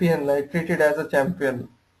champion, like treated as a champion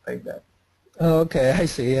like that. oh, okay, I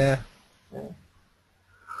see. Yeah. Yeah.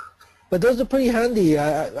 But those are pretty handy.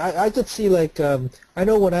 I could see like I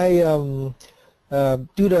know when I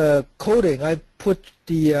do the coding, I put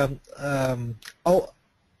the Alt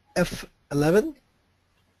F11, Okay.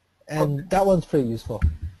 and that one's pretty useful.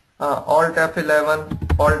 Alt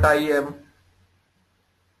F11, Alt IM,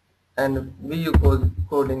 and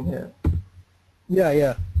coding here. Yeah,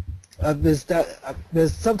 yeah.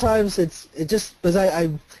 Because sometimes it just because I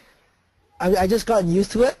just gotten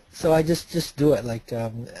used to it, so I just do it like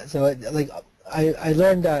I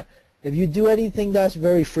learned that if you do anything that's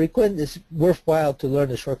very frequent, it's worthwhile to learn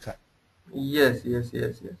the shortcut. Yes, yes,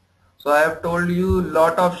 yes, yes. So I have told you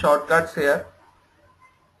lot of shortcuts here.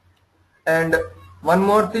 And one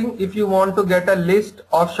more thing, if you want to get a list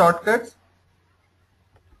of shortcuts,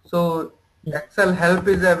 so Yeah. Excel help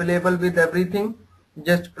is available with everything.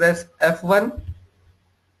 Just press F1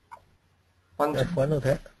 function, F1,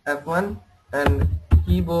 okay. F1 and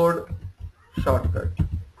keyboard shortcut.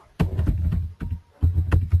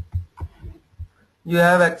 You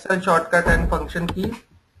have Excel shortcut and function keys.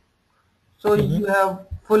 So Mm-hmm. you have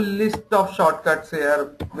full list of shortcuts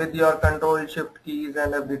here with your control shift keys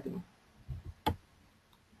and everything.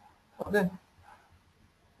 Okay.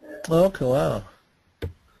 Okay, wow.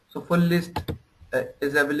 So full list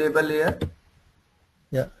is available here.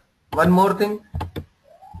 Yeah. One more thing,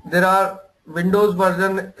 there are Windows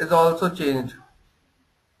version is also changed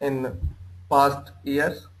in past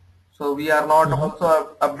years. So we are not Mm-hmm.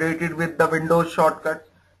 also updated with the Windows shortcuts.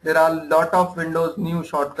 There are lot of Windows new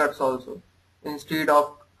shortcuts also instead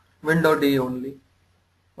of Window D only.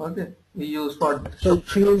 Okay, we use for So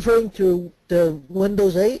you're referring to the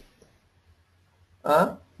Windows 8?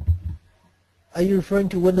 uh, Are you referring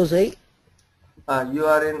to Windows 8? you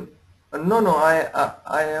are in no,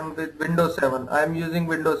 I am with Windows 7. I am using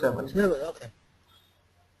Windows 7. 7, okay.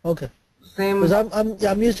 Okay. Because Same.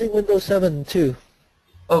 I'm using Windows 7 too.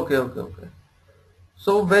 Okay.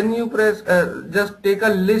 So when you press, just take a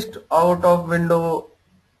list out of window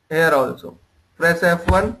here also. Press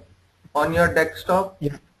F1 on your desktop.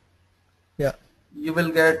 Yeah. Yeah. You will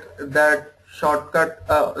get that shortcut,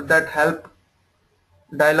 that help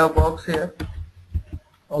dialog box here.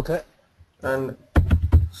 Okay. And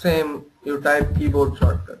same, you type keyboard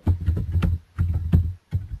shortcut.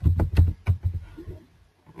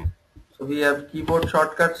 So we have keyboard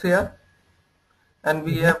shortcuts here. And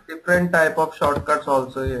we Mm-hmm. have different type of shortcuts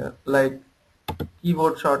also here, like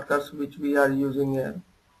keyboard shortcuts which we are using here.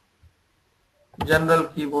 General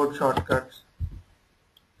keyboard shortcuts.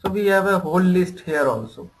 So we have a whole list here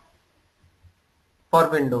also for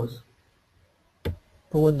Windows.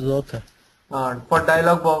 For Windows, okay. For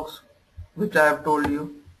dialog box, which I have told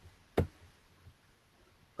you,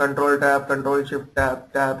 control tab, control shift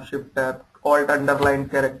tab, tab shift tab, alt underline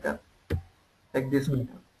character, like this we Mm.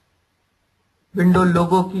 have. Window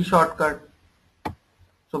logo key shortcut.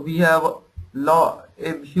 So we have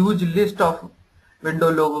a huge list of window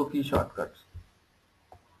logo key shortcuts.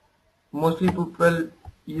 Mostly people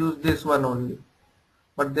use this one only,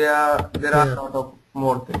 but there are Yeah. a lot of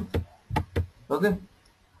more things. Okay,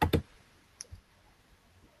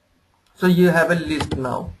 so you have a list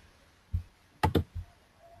now.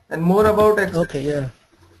 And more about Excel, Okay, yeah.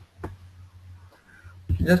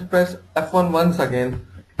 just press F1 once again.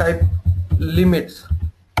 Type limits,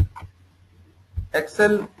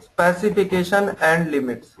 Excel specification and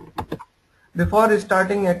limits. Before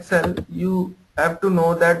starting Excel, you have to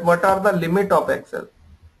know that what are the limit of Excel,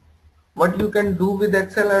 what you can do with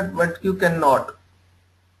Excel and what you cannot.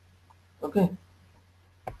 Okay,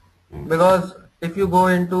 because if you go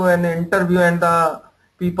into an interview and the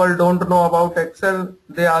people don't know about Excel,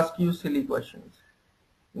 they ask you silly questions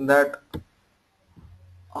that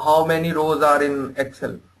how many rows are in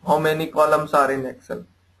Excel, how many columns are in Excel.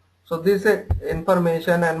 So this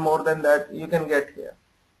information and more than that you can get here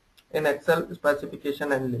in Excel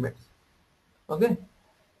specification and limits. Okay,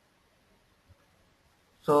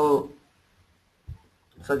 so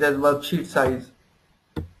such as worksheet size,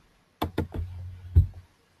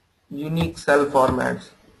 unique cell formats,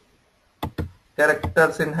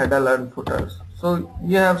 characters in header and footers. So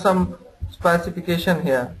you have some specification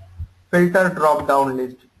here. Filter drop down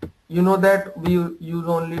list. You know that we use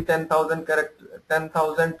only 10,000 character,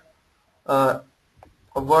 10,000 uh,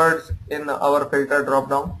 words in our filter drop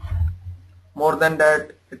down. More than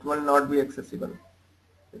that, it will not be accessible.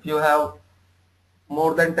 If you have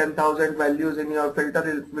more than 10,000 values in your filter,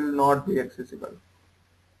 it will not be accessible.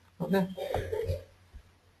 Okay.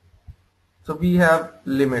 So we have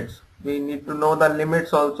limits. We need to know the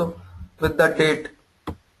limits also with the date.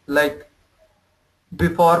 Like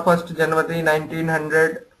before 1st January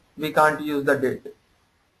 1900, we can't use the date.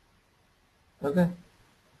 Okay.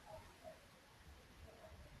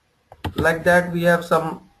 Like that, we have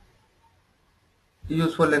some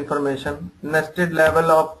useful information. Nested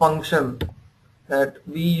level of function, that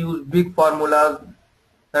we use big formulas,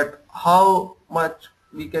 that how much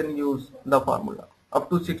we can use the formula, up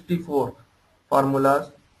to 64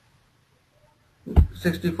 formulas,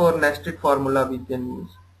 64 nested formula we can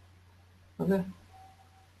use. Okay.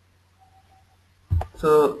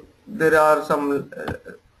 So there are some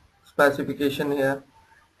specification here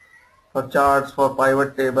for charts, for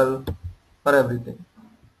pivot table, for everything.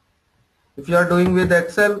 If you are doing with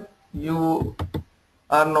Excel, you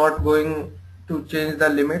are not going to change the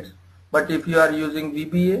limits, but if you are using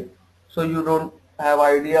VBA, so you don't have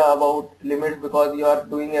idea about limits because you are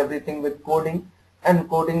doing everything with coding, and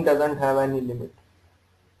coding doesn't have any limit.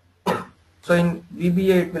 So in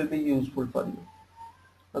VBA it will be useful for you.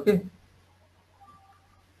 Okay.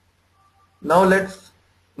 Now let's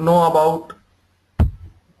know about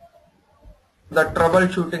the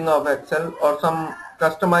troubleshooting of Excel or some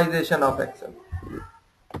customization of Excel.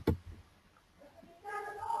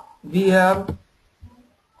 We have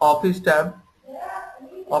Office tab,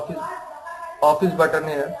 Office Office button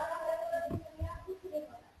here.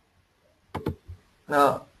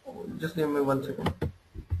 Now, just give me 1 second.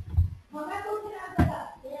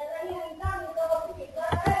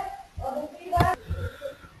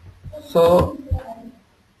 So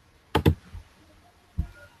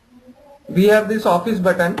we have this Office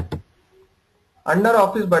button. Under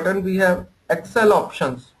Office button, we have Excel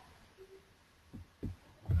options.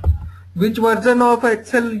 Which version of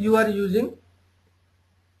Excel you are using?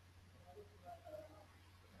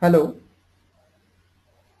 Hello?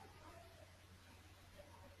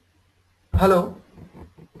 Hello?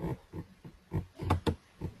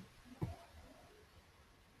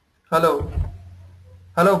 Hello?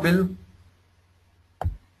 Hello, Bill?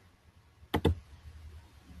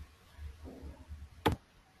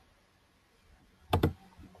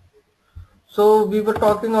 So we were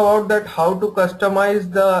talking about that how to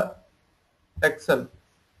customize the Excel.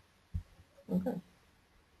 Okay.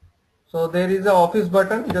 So there is a Office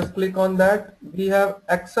button, just click on that. We have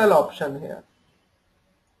Excel option here.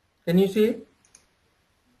 Can you see?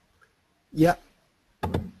 Yeah.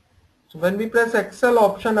 So when we press Excel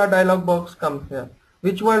option, a dialog box comes here.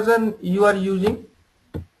 Which version you are using?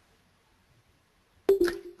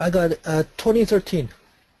 I got 2013.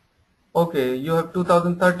 Okay, you have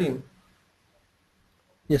 2013.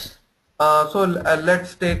 Yes.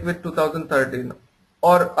 Let's take with 2013.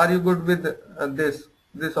 Or are you good with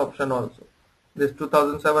this option also? This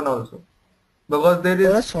 2007 also? Because there Oh,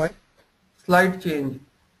 is that's fine. slight change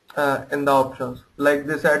in the options. Like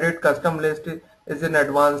this edit custom list is in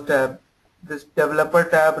advanced tab. This developer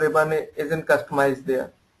tab ribbon is in customized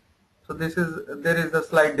there. So there is a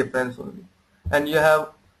slight difference only. And you have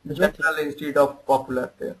That's okay. general instead of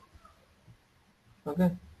popular there.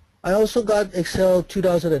 Okay. I also got Excel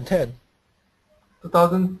 2010.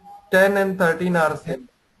 2010 and 13 are same.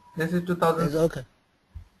 This is 2000. It's okay.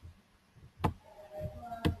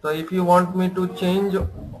 So if you want me to change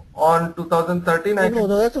on 2013, Oh, I no, can.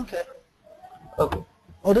 no, that's okay. Okay.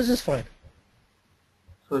 Oh, this is fine.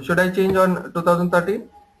 So should I change on 2013?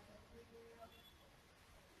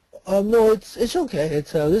 No, it's okay.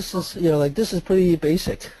 It's this is like this is pretty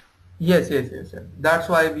basic. Yes, yes, yes, yes. That's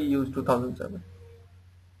why we use 2007.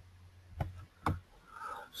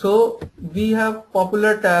 So we have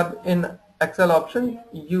popular tab in Excel option.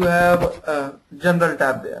 You have general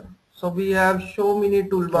tab there. So we have show mini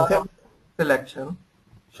toolbar Okay. of selection.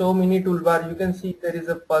 Show mini toolbar. You can see there is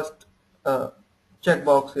a first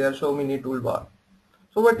checkbox here. Show mini toolbar.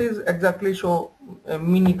 So what is exactly show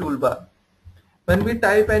mini toolbar? When we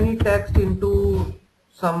type any text into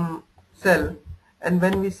some cell and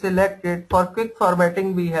when we select it for quick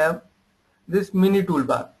formatting, we have this mini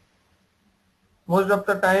toolbar. Most of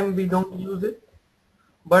the time we don't use it,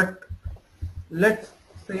 but let's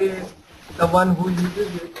say the one who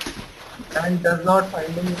uses it and does not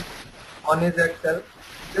find it on his Excel,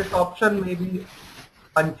 this option may be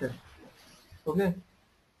unchecked. Okay.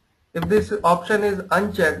 If this option is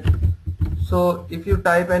unchecked, so if you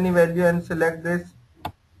type any value and select this,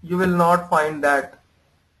 you will not find that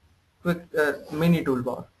quick mini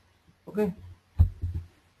toolbar. Okay.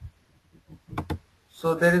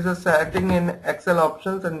 So there is a setting in Excel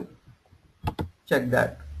options, and check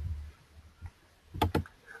that.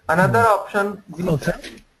 Another option we Okay.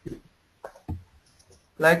 have,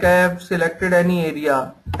 like I have selected any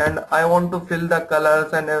area and I want to fill the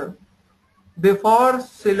colors, and before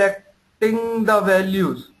selecting the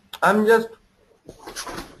values, I'm just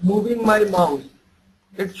moving my mouse.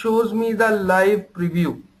 It shows me the live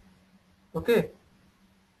preview. Okay.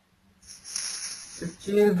 It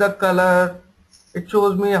changes the color. It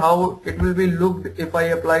shows me how it will be looked if I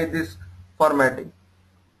apply this formatting.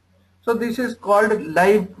 So this is called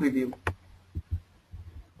live preview.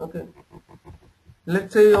 Okay.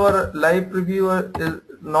 Let's say your live preview is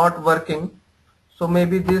not working. So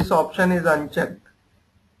maybe this option is unchecked.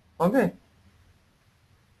 Okay.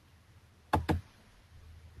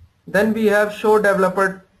 Then we have show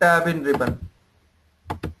developer tab in ribbon.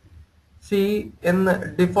 See, in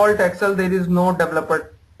default Excel there is no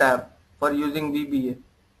developer tab for using VBA.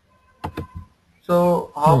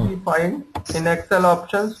 So how we find in Excel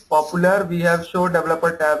options, popular, we have show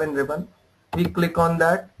developer tab in ribbon. We click on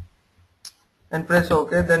that and press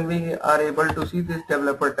OK. Then we are able to see this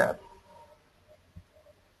developer tab.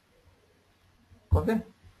 Okay.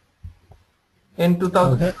 In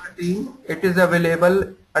 2013, it is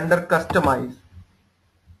available under customize.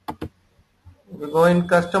 We go in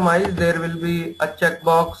customize, there will be a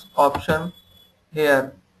checkbox option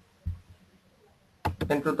here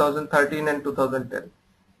in 2013 and 2010.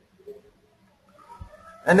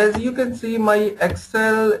 And as you can see, my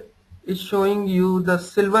Excel is showing you the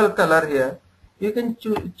silver color here. You can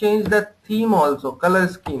change the theme also, color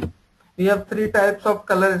scheme. We have three types of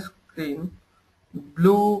color scheme: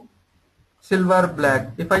 blue, silver, black.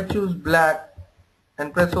 If I choose black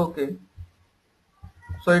and press OK,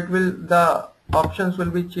 so it will, the options will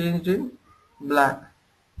be changed in black.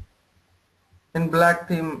 In black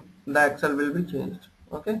theme, the Excel will be changed.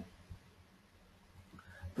 Okay.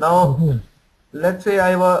 Now let's say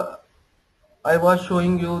I was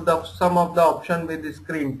showing you some of the option with the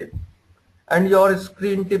screen tip, and your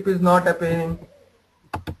screen tip is not appearing.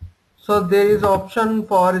 So there is option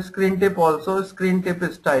for screen tip also, screen tip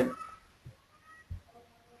style.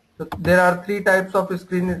 So there are three types of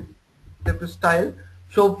screen tip style: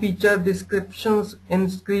 show feature descriptions in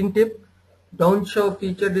screen tip, don't show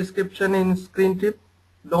feature description in screen tip,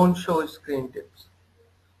 don't show screen tips.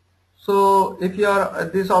 So if your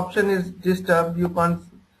this option is disturbed, you can't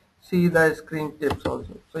see the screen tips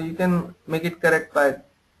also. So you can make it correct by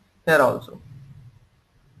here also.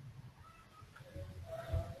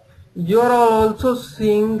 You are also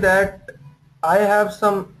seeing that I have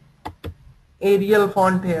some Arial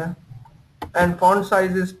font here, and font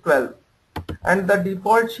size is 12, and the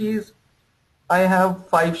default sheets, I have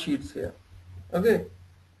 5 sheets here. Okay.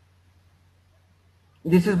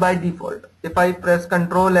 This is by default. If I press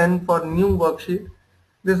Ctrl N for new worksheet,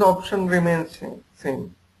 this option remains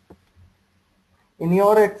same. In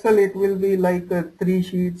your Excel, it will be like 3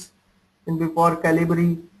 sheets, and before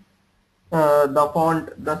Calibri,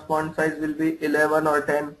 the font size will be 11 or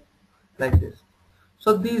 10, like this.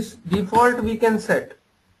 So this default we can set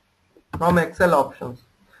from Excel options,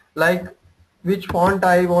 like which font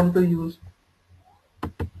I want to use,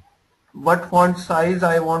 what font size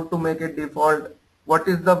I want to make it default, what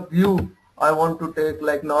is the view I want to take,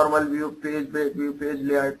 like normal view, page break view, page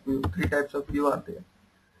layout view. 3 types of view are there,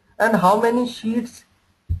 and how many sheets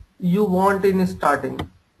you want in starting.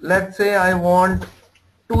 Let's say I want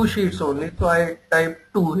 2 sheets only, so I type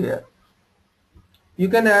 2 here. You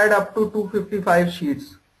can add up to 255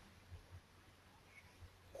 sheets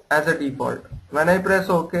as a default. When I press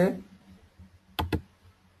OK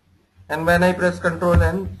and when I press Ctrl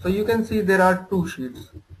N, so you can see there are 2 sheets.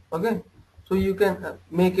 Okay, so you can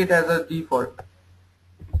make it as a default.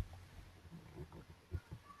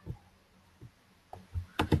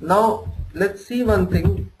 Now let's see one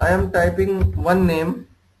thing. I am typing one name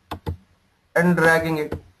and dragging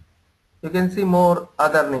it. You can see more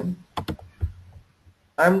other name.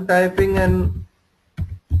 I am typing an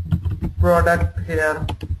product here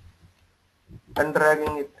and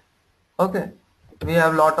dragging it. Okay, we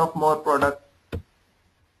have lot of more product.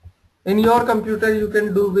 In your computer you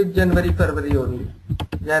can do with January, February only.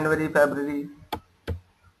 January, February,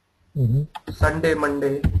 Sunday,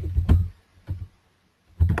 Monday,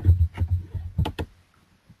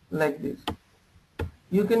 like this.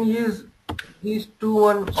 You can use these two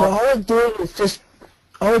one. So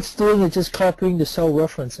all it's doing is just copying the cell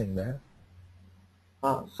referencing there.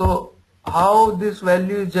 So how this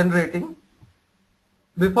value is generating?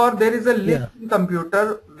 Before there is a link in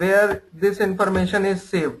computer where this information is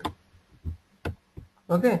saved.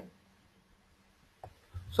 Okay.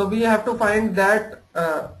 So we have to find that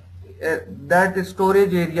uh, that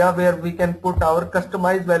storage area where we can put our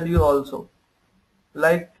customized value also,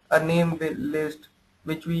 like a name list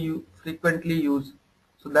which we frequently use,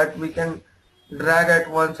 so that we can drag at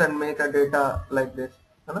once and make a data like this,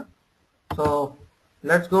 है ना? So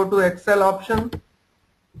let's go to Excel option.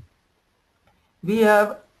 We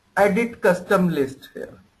have edit custom list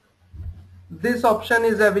here. This option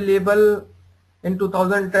is available in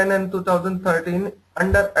 2010 and 2013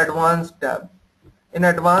 under advanced tab. In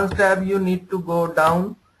advanced tab you need to go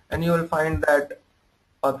down and you will find that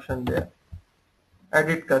option there,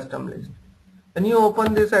 edit custom list. When you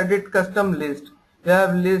open this edit custom list, you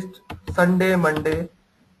have list Sunday, Monday,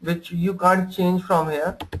 which you can't change from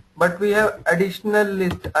here, but we have additional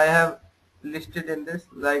list I have listed in this,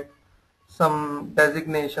 like some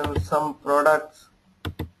designations, some products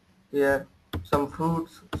here, some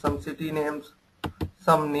fruits, some city names,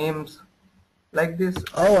 some names, like this.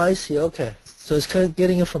 Oh, I see. Okay. So it's kind of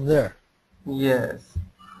getting it from there. Yes.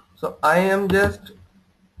 So I am just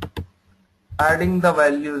adding the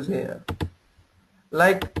values here.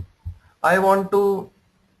 Like I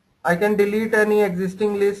can delete any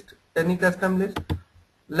existing list, any custom list.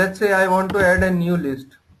 Let's say I want to add a new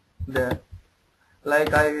list there.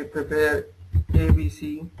 Like I prepare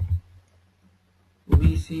ABC,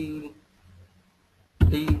 VC,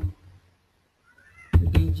 D,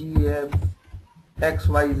 DGF,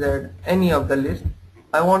 XYZ, any of the list.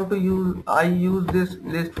 I use this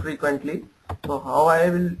list frequently. So how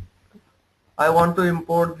I want to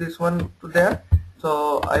import this one to there.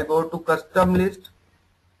 So I go to custom list,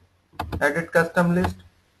 edit custom list.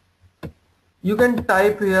 You can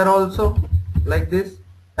type here also like this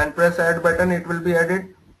and press add button, it will be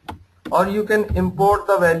added, or you can import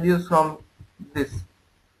the values from this.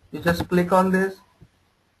 You just click on this,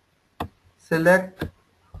 select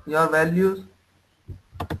your values,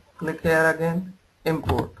 click here again,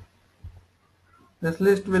 import. This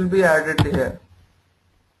list will be added here.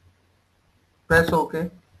 Press OK.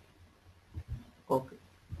 OK.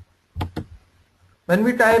 When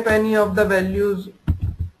we type any of the values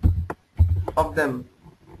of them,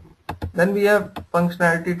 then we have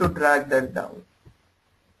functionality to drag that down.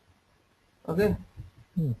 Okay.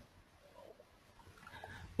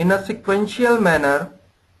 In a sequential manner,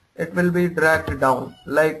 it will be dragged down.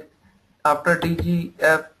 Like after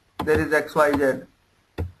DGF, there is XYZ,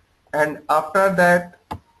 and after that,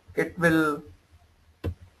 it will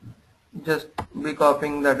just be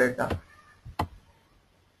copying the data.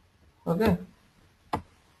 Okay.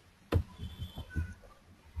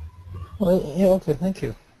 Well, yeah. Okay. Thank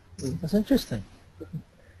you. That's interesting.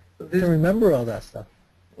 So To remember all that stuff.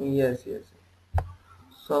 yes.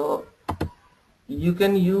 So you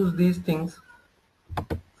can use these things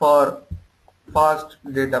for fast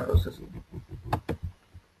data processing.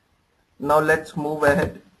 Now let's move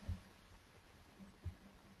ahead.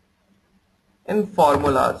 In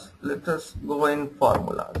formulas, let us go in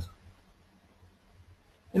formulas.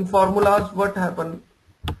 In formulas, what happened?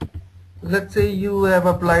 Let's say you have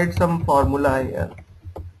applied some formula here.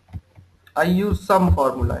 I use some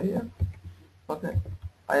formula here. Okay,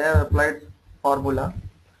 I have applied formula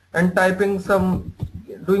and doing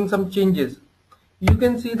some changes. You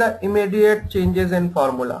can see the immediate changes in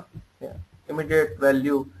formula. Yeah, immediate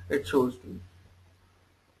value it shows to you.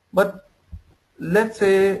 But let's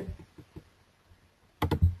say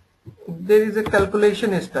there is a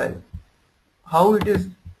calculation style. How it is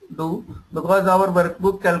do? Because our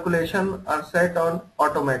workbook calculation are set on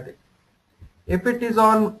automatic. If it is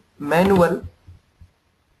on manual,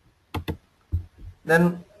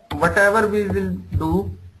 then whatever we will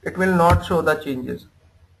do, it will not show the changes.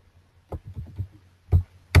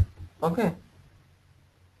 Okay.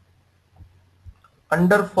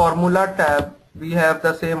 Under formula tab, we have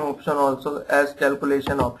the same option also as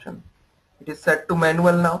calculation option. It is set to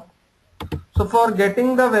manual now. So for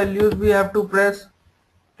getting the values, we have to press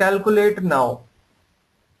calculate now.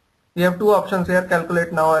 We have two options here,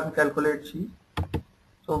 calculate now and calculate sheet.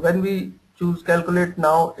 So when we choose calculate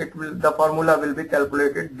now, the formula will be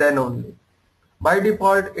calculated then only. By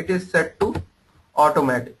default, it is set to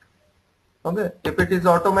automatic. Okay, if it is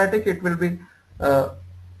automatic, it will be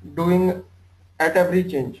doing at every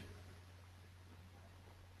change,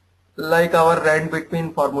 like our rand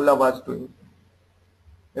between formula was doing.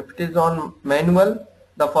 If it is on manual,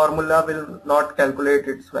 the formula will not calculate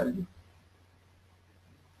its value.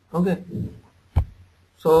 Okay,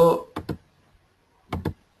 so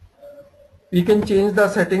we can change the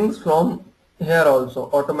settings from here also,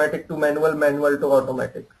 automatic to manual, manual to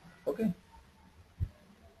automatic. Okay.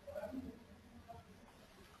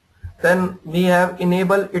 Then we have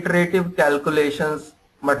enable iterative calculations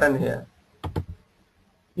button here.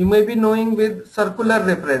 You may be knowing with circular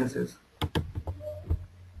references.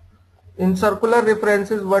 In circular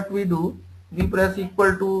references, what we do, we press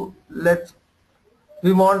equal to,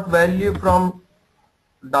 we want value from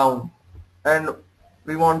down and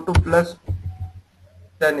we want to plus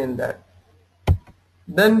 10 in that.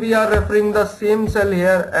 Then we are referring the same cell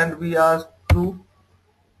here and we ask to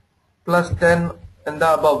plus 10 in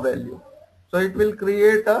the above value. So it will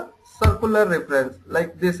create a circular reference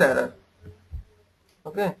like this error.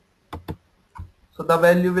 Okay. So the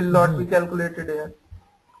value will not be calculated here.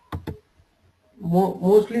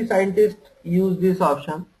 Mostly scientists use this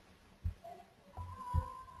option.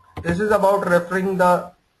 This is about referring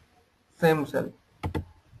the same cell.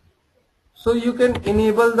 So you can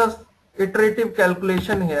enable the iterative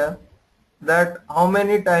calculation here, that how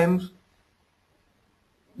many times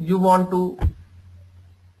you want to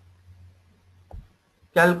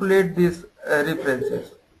calculate these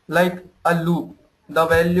references. Like a loop, the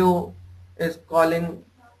value is calling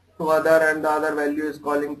to other and the other value is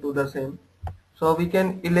calling to the same. So we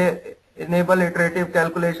can enable iterative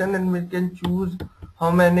calculation and we can choose how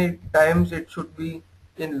many times it should be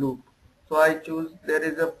in loop. So I choose there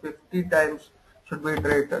is a 50 times should be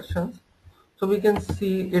iterations. So we can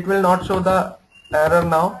see it will not show the error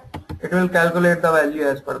now. It will calculate the value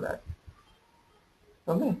as per that.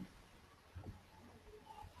 Okay.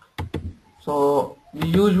 So we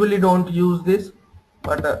usually don't use this,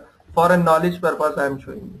 but for a knowledge purpose I am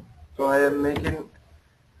showing you. So I am making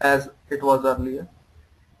as it was earlier.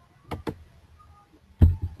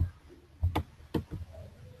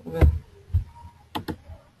 Okay.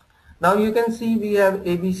 Now you can see we have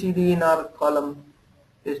ABCD in our column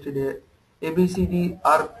yesterday. ABCD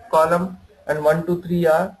are column and 1, 2, 3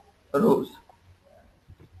 are rows.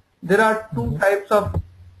 There are two types of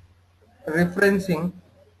referencing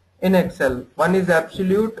in Excel. One is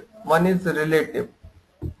absolute, one is relative.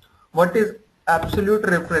 What is absolute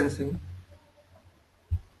referencing?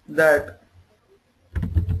 That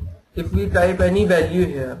if we type any value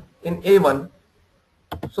here in A1,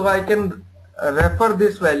 so I can refer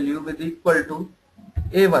this value with equal to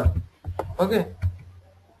A1. Okay.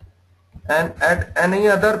 And at any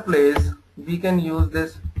other place we can use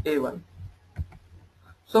this A1.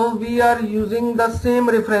 So we are using the same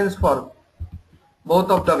reference for both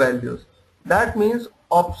of the values. That means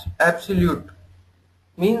absolute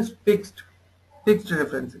means fixed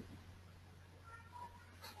referencing.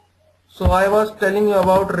 So I was telling you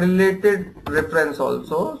about related reference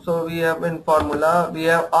also. So we have in formula, we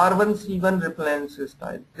have R1 C1 reference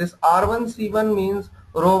style. This R1 C1 means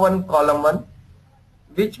row 1 column 1,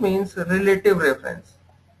 which means relative reference.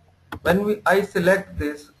 When I select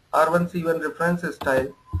this R1 C1 reference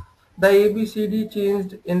style, the ABCD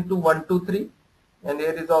changed into 1, 2, 3, and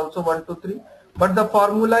here is also 1, 2, 3. But the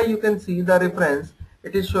formula, you can see the reference,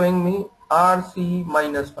 it is showing me RC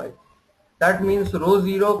minus 5. That means row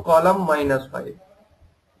 0 column minus 5.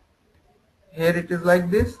 Here it is like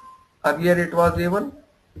this. Earlier it was A1.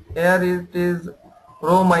 Here it is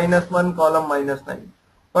row minus 1 column minus 9.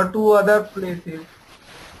 For two other places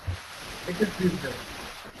it is different,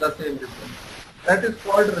 the same reference. That is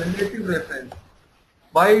called relative reference.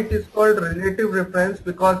 Why it is called relative reference?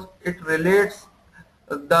 Because it relates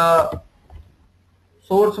the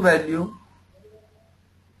source value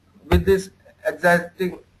with this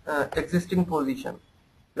existing position.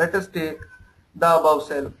 Let us take the above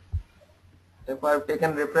cell. If I have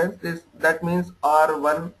taken reference, that means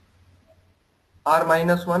R1, R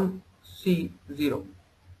minus 1, C0.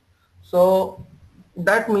 So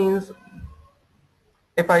that means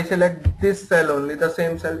if I select this cell only, the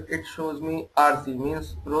same cell, it shows me RC,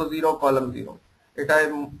 means row 0 column 0.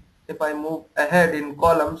 If I move ahead in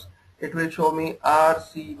columns, it will show me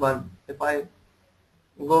RC1. If I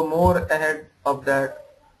go more ahead of that,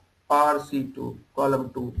 RC2,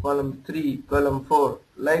 column 2, column 3, column 4.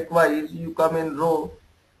 Likewise, you come in row,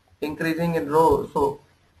 increasing in row, so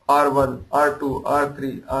R1, R2,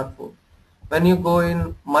 R3, R4. When you go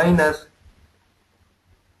in minus,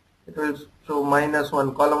 it will show minus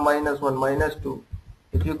 1, column minus 1, minus 2.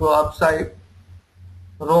 If you go upside,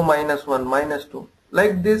 row minus 1, minus 2.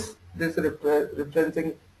 Like this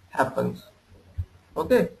referencing happens.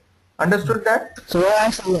 Okay, understood that? So I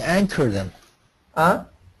actually anchor them.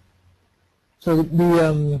 So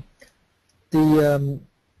the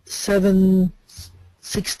 7,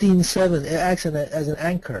 16, 7, it acts as an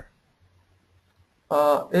anchor.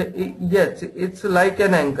 Yes, it's like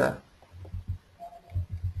an anchor.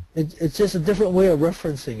 It's just a different way of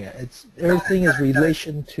referencing it. Everything is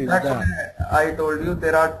relation to That's that. why I told you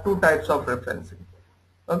there are two types of referencing.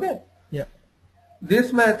 Okay. Yeah.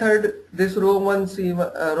 This method, this row 1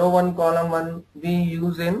 row 1 column 1 we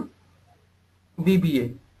use in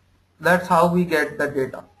VBA. That's how we get the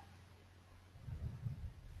data.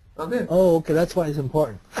 Okay. Oh, okay, that's why it's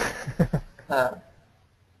important. Uh,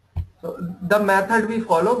 so the method we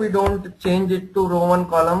follow, we don't change it to row 1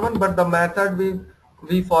 column 1, but the method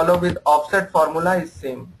we follow with offset formula is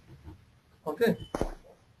same. Okay.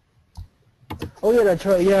 Oh yeah, that's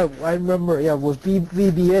right. Yeah, I remember. Yeah, with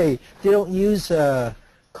VBA, they don't use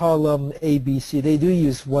column A, B, C. They do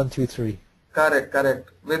use 1, 2, 3. Correct, correct.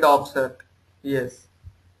 With offset. Yes.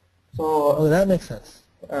 Oh, So that makes sense.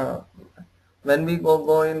 uh, when we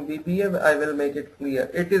go in VBA, I will make it clear.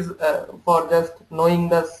 It is for just knowing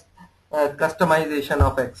the customization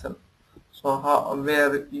of Excel. So how,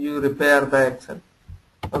 where you repair the Excel.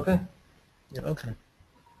 Okay. Yeah, okay.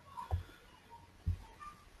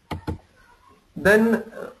 Then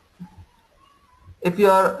if you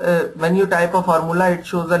are when you type a formula, it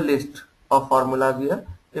shows a list of formulas here.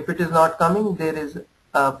 If it is not coming, there is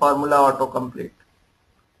a formula autocomplete.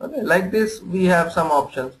 Okay, like this we have some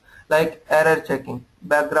options like error checking,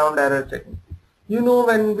 background error checking. You know,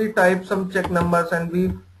 when we type some check numbers and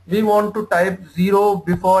we want to type 0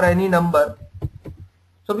 before any number,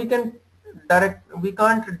 so we can't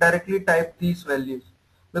directly type these values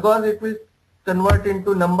because it will convert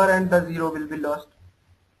into number and the 0 will be lost.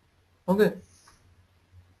 Okay.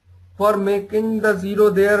 For making the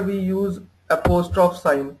 0 there, we use apostrophe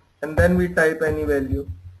sign and then we type any value.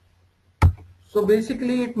 So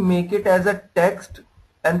basically it make it as a text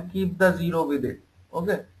and keep the 0 with it.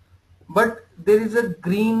 Okay. But there is a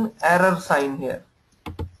green error sign here.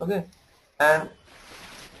 Okay. And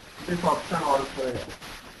this option also here.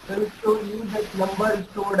 So it shows you that number is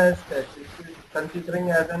stored as text. It is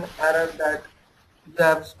considering as an error that you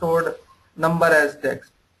have stored number as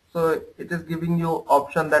text. So it is giving you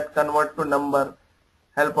option that convert to number,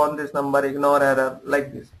 help on this number, ignore error,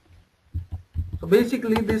 like this. So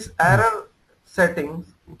basically this error settings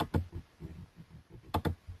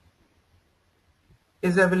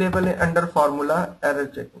is available under formula error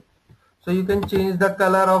checking. So you can change the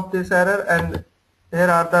color of this error, and here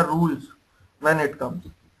are the rules when it comes,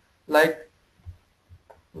 like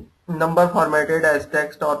number formatted as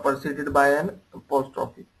text or preceded by an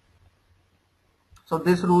apostrophe. So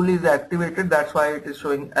this rule is activated, that's why it is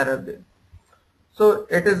showing error there. So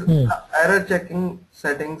it is error checking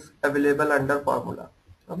settings available under formula.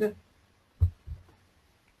 Okay.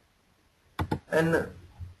 And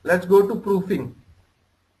let's go to proofing.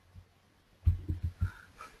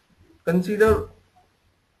 Consider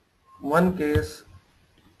one case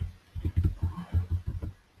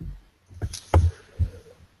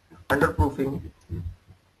under proofing.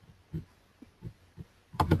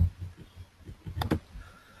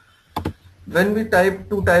 When we type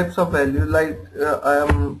two types of values, like I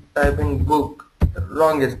am typing book,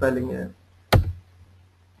 wrong spelling here,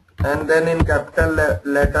 and then in capital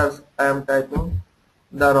letters I am typing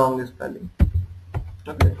the wrong spelling.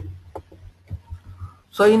 Okay.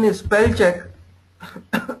 So in spell check,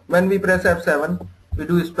 when we press F7, we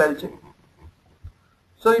do spell check.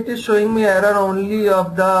 So it is showing me error only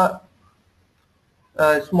of the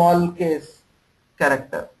small case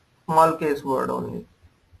character, small case word only.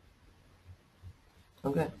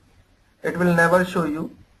 Okay. It will never show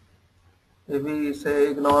you if we say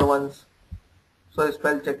ignore once. So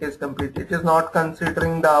spell check is complete. It is not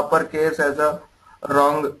considering the uppercase as a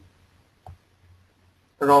wrong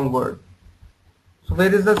word. So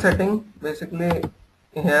where is the setting? Basically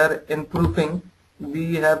here in proofing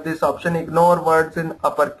we have this option, ignore words in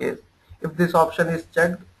uppercase. If this option is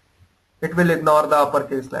checked, it will ignore the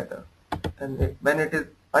uppercase letter, and when it is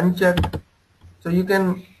unchecked, so you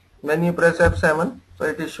can, when you press F7, so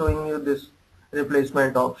it is showing you this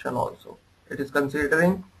replacement option also. It is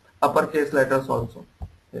considering uppercase letters also.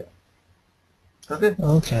 Yeah. Okay.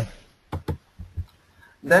 Okay.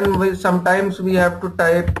 Then sometimes we have to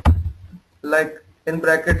type, like in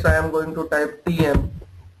brackets I am going to type TM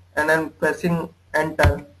and I'm pressing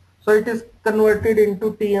enter, so it is converted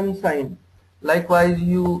into TM sign. Likewise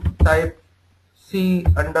you type C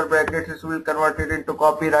under brackets, it will convert it into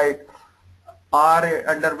copyright. R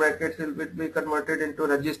under brackets will be converted into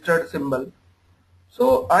registered symbol.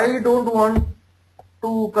 So I don't want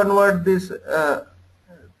to convert this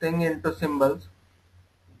thing into symbols.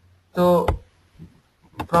 So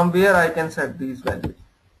from where I can set these values?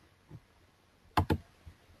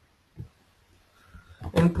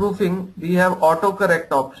 In proofing we have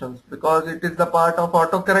autocorrect options because it is the part of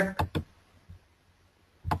autocorrect.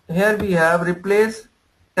 Here we have replace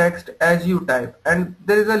text as you type, and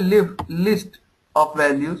there is a list of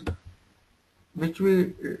values which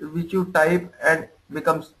you type and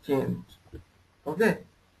becomes changed. Okay,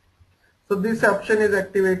 so this option is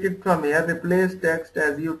activated from here, replace text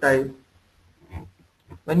as you type.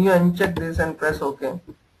 When you uncheck this and press OK,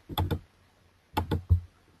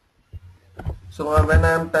 so when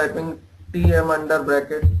I am typing TM under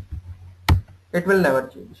bracket, it will never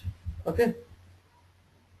change. Okay,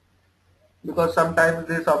 because sometimes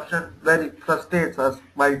this option very frustrates us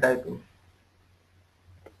while typing.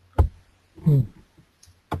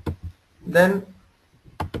 Then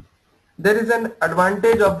there is an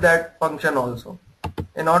advantage of that function also.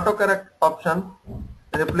 In autocorrect option,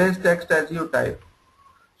 replace text as you type.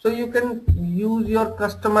 So you can use your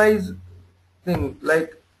customized thing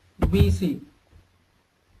like BC.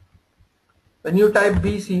 When you type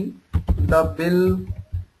BC, the bill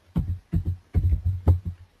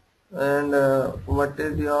and what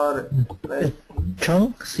is your like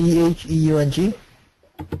Chung, Cheung, Cheung.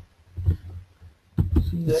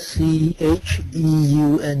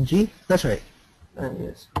 That's right.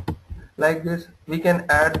 yes, like this we can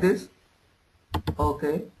add this.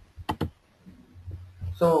 Okay,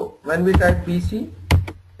 so when we type BC,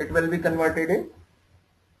 it will be converted in.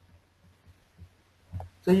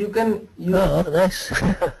 So you can use Nice.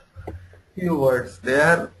 few words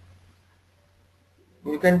there.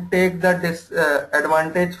 You can take the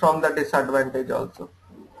advantage from the disadvantage also.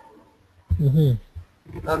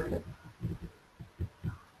 Okay.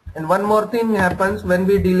 And one more thing happens when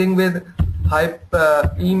we dealing with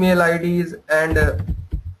email IDs and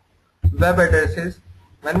web addresses.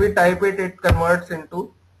 When we type it, it converts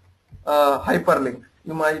into hyperlink.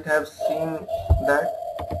 You might have seen that.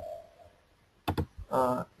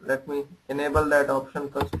 Let me enable that option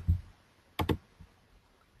first.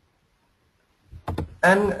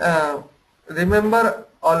 And remember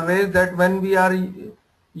always that when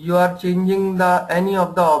you are changing any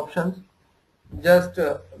of the options, just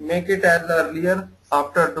make it as earlier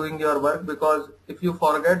after doing your work, because if you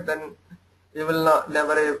forget, then you will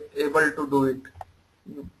never able to do it,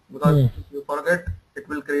 because if you forget, it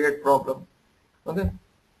will create problem. Okay,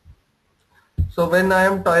 so when I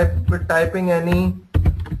am typing any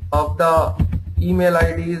of the email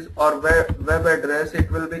IDs or web address, it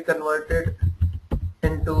will be converted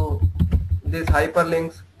into these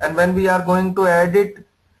hyperlinks, and when we are going to edit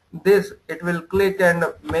this, it will click and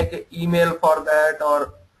make an email for that,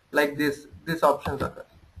 or like this options are there.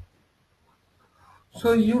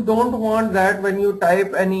 So you don't want that when you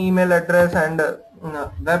type any email address and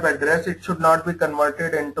web address, it should not be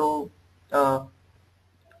converted into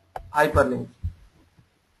hyperlinks.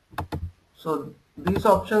 So these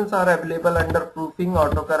options are available under proofing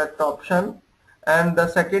autocorrect option, and the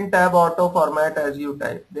second tab, auto format as you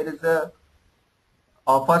type. There is a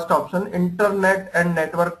first option, internet and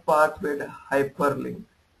network path with hyperlink.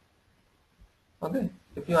 Okay,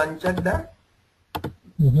 if you uncheck that,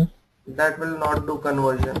 that will not do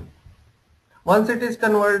conversion. Once it is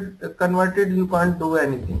converted, you can't do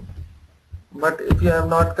anything. But if you have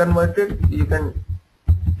not converted, you can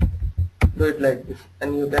do it like this,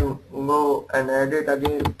 and you can go and add it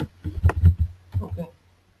again. Okay,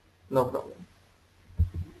 no problem.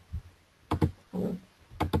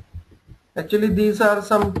 Actually, these are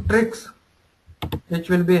some tricks which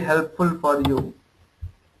will be helpful for you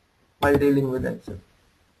while dealing with Excel.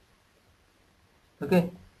 Okay,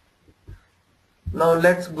 now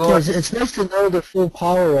let's go. Yeah, it's nice to know the full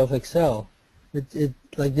power of Excel.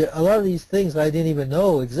 Like a lot of these things I didn't even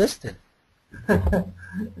know existed.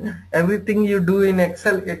 Everything you do in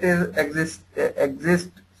Excel, it is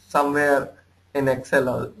exist somewhere in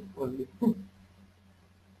Excel only.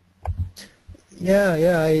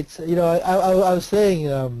 Yeah. It's I was saying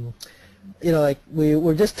like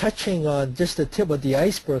we're just touching on just the tip of the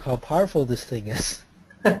iceberg how powerful this thing is.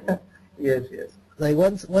 Yes. Like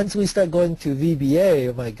once we start going to VBA,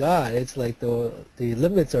 oh my God, it's like the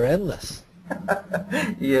limits are endless.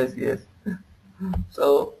 Yes.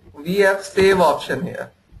 So we have save option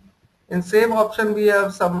here. In save option, we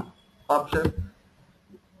have some option.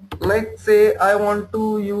 Like say I want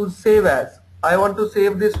to use save as. I want to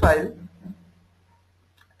save this file,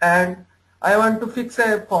 and I want to fix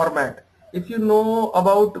a format. If you know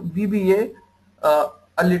about VBA a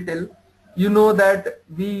little, you know that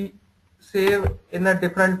we save in a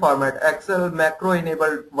different format, Excel macro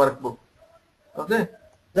enabled workbook. Okay.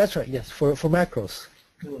 That's right. Yes, for macros.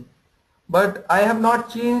 But I have not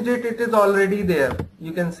changed it. It is already there.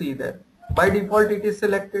 You can see that by default it is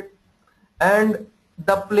selected, and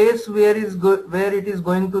the place where it is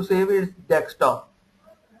going to save is desktop.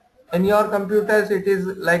 In your computers, it is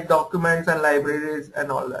like documents and libraries and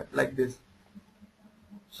all that, like this.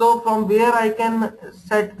 So from where I can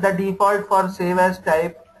set the default for save as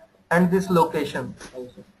type and this location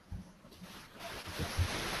also.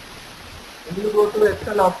 When you go to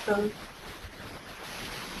Excel options,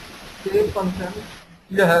 save function,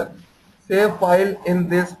 you have save file in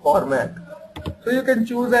this format. So you can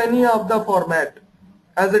choose any of the format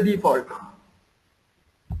as a default.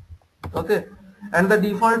 Okay, and the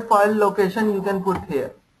default file location you can put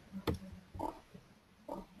here.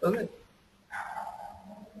 Okay,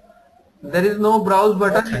 there is no browse Okay.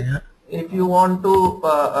 button. If you want to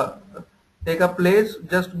take a place,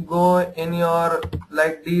 just go in your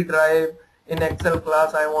like D drive in Excel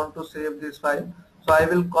class. I want to save this file, so I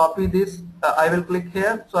will copy this. I will click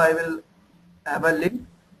here, so I will have a link.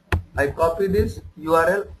 I copy this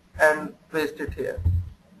URL and paste it here.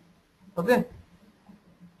 Okay,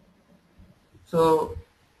 so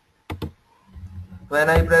when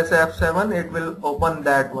I press F7, it will open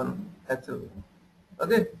that one actually.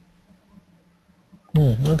 Okay.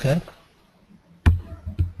 Okay.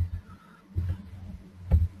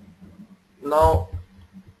 Now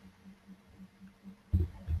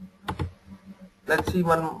let's see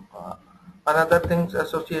one another things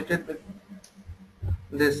associated with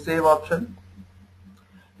this save option.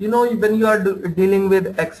 You know, when you are dealing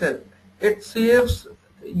with Excel, it saves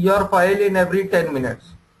your file in every 10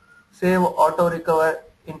 minutes. Save auto recover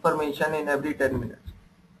information in every 10 minutes.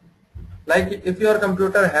 Like if your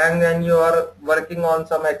computer hang and you are working on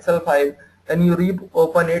some Excel file and you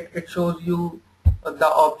reopen it, it shows you the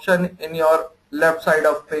option in your left side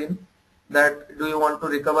of pane that do you want to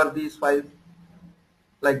recover these files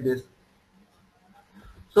like this.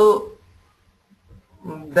 So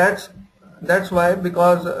that's why,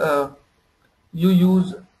 because you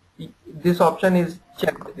use this option is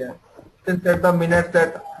checked here. You can set the minutes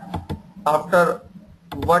that after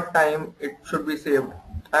what time it should be saved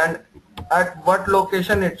and at what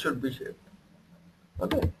location it should be saved.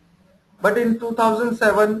 Okay, but in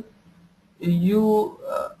 2007 you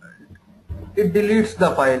it deletes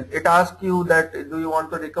the file. It asks you that do you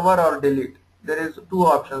want to recover or delete. There is two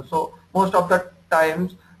options. So most of the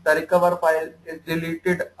times the recover file is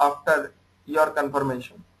deleted after your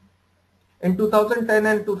confirmation. In 2010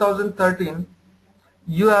 and 2013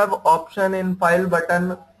 you have option in file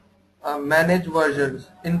button, manage versions,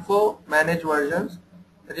 info manage versions,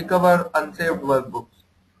 recover unsaved workbooks.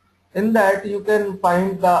 In that you can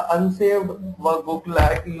find the unsaved workbook,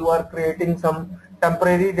 like you are creating some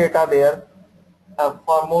temporary data there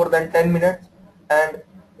for more than 10 minutes, and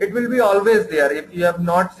it will be always there. If you have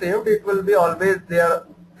not saved, it will be always there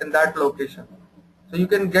in that location. So you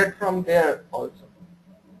can get from there also.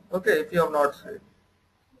 Okay, if you have not saved.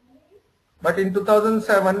 But in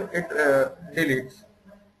 2007 it deletes.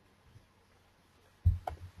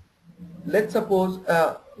 Let's suppose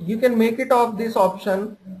you can make it off this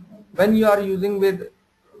option when you are using with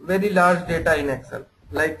very large data in Excel,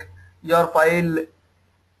 like your file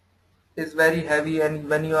is very heavy and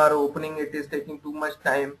when you are opening it is taking too much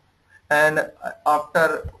time, and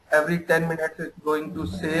after every 10 minutes it's going to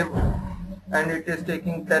save and it is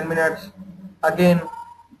taking 10 minutes again,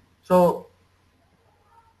 so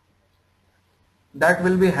that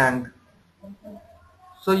will be hanged.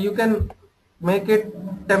 So you can make it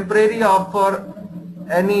temporary off for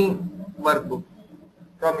any workbook.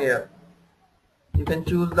 From here you can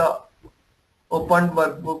choose the opened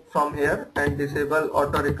workbook from here and disable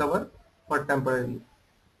auto recover for temporary.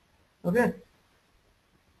 Okay,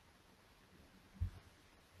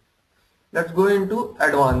 let's go into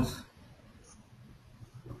advanced.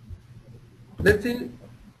 Let's see,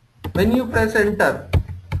 when you press enter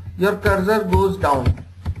your cursor goes down,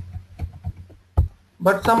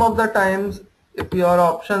 but some of the times if your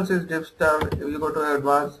options is disturbed, if you go to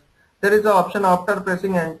advanced, there is an option after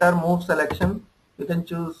pressing enter move selection. You can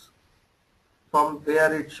choose from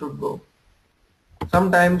where it should go.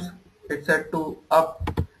 Sometimes it's set to up,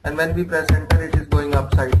 and when we press enter it is going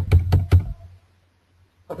upside.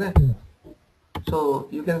 Okay, so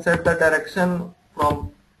you can set the direction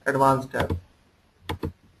from advanced tab.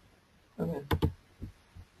 Okay,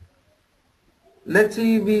 let's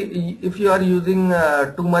see, if you are using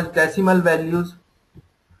too much decimal values,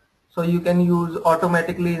 so you can use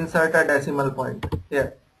automatically insert a decimal point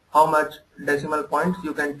here. How much decimal points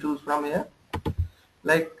you can choose from here.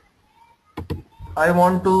 Like I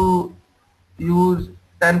want to use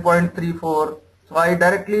 10.34, so I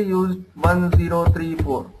directly use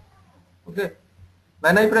 1034. Okay,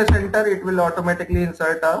 when I press enter it will automatically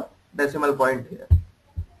insert a decimal point here.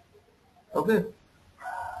 Okay.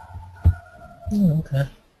 Okay.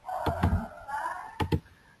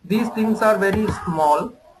 These things are very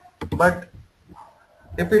small, but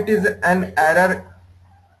if it is an error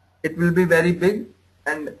it will be very big,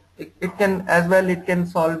 and it can as well, it can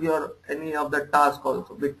solve your any of the task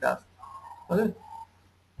also, big task. Okay.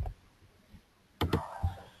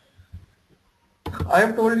 I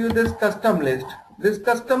have told you this custom list. This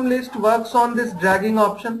custom list works on this dragging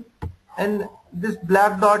option, and this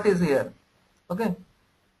black dot is here. Okay.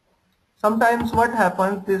 Sometimes what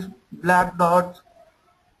happens, this black dot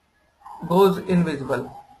goes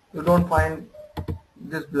invisible. You don't find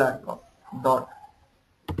this black dot.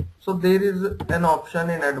 So there is an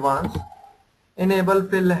option in advanced, enable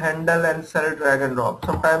fill handle and cell drag and drop.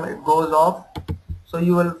 Sometimes it goes off, so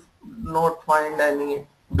you will not find any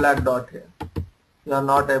black dot here. You are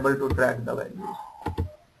not able to drag the values.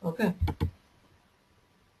 Okay.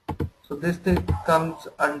 So this thing comes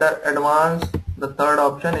under advanced, the third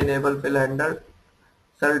option, enable fill handle,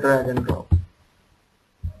 cell drag and drop.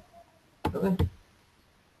 Okay.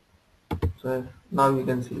 So now you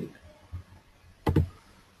can see it.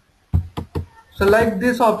 So like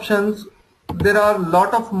these options, there are a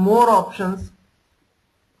lot of more options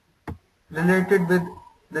related with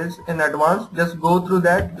this in advanced. Just go through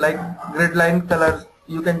that, like grid line colors.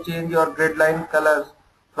 You can change your grid line colors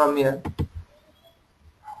from here.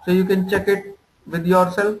 So you can check it with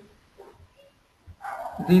yourself.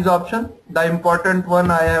 These options, the important one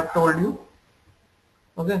I have told you.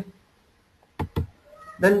 Okay.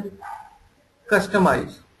 Then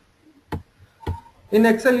customize. In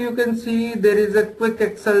Excel you can see there is a quick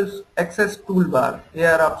access toolbar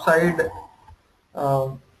here upside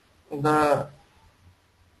the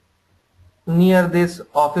near this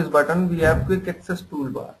office button. We have quick access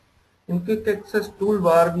toolbar. In quick access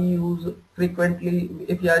toolbar we use frequently,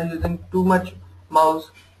 if you are using too much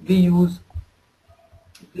mouse, we use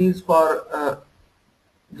these for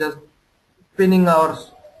just pinning our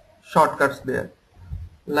shortcuts there.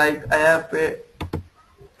 Like I have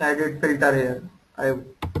added filter here.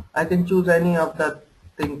 I can choose any of the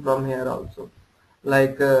thing from here also.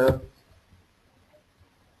 Like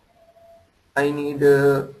I need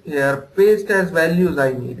here paste as values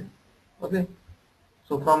I need. Okay.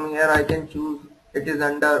 So from here I can choose. It is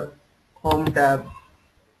under home tab.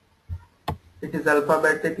 It is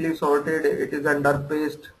alphabetically sorted. It is under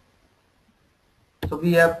paste. So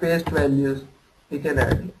we have paste values. We can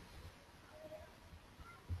add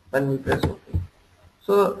when we press OK.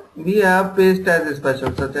 So we have paste as a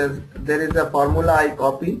special, such as there is a formula I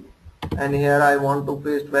copy, and here I want to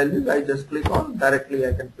paste values. I just click on, directly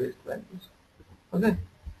I can paste values. Okay.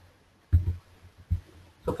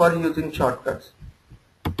 So for using shortcuts.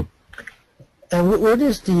 And where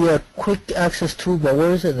is the quick access toolbar?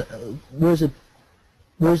 Where is it?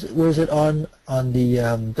 Where is it on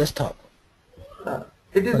the desktop?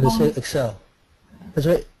 It is on the Excel. That's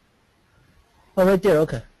right. Oh, right there.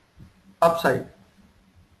 Okay. Upside.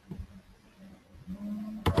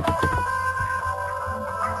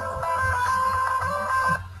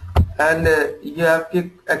 And you have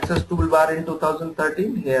quick access toolbar in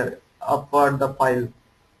 2013 here upward the file.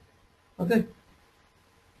 Okay.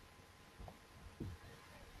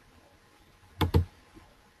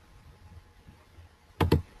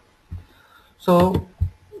 So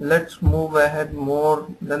let's move ahead more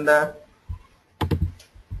than that.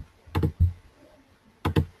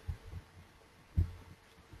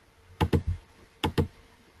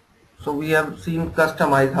 So we have seen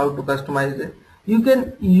customize, how to customize it. You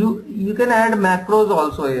can add macros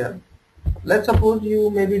also here. Let's suppose you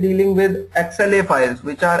may be dealing with XLA files,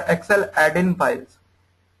 which are Excel add-in files.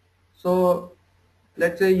 So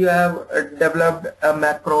let's say you have developed a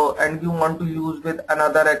macro and you want to use with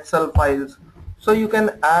another Excel files. So you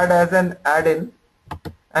can add as an add-in,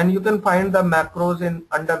 and you can find the macros in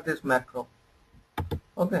under this macro.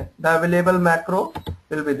 Okay, the available macro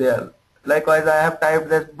will be there. Likewise, I have typed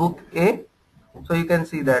this book A, so you can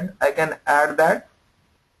see that I can add that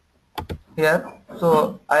here.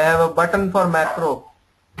 So I have a button for macro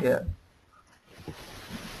here.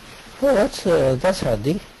 Oh, that's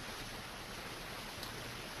handy.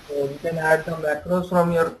 So you can add the macros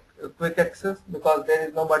from your quick access because there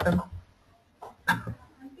is no button.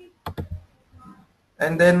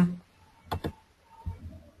 And then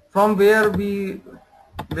from where we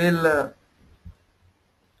will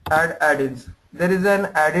add add-ins. There is an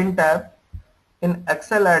add-in tab in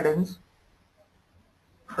Excel add-ins.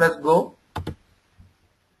 Press go.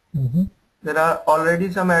 There are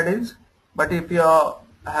already some add-ins, but if you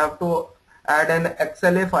have to add an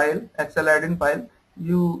XLA file, Excel add-in file,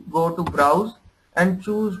 you go to browse and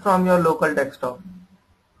choose from your local desktop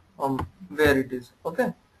where it is.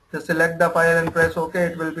 Okay, just select the file and press OK.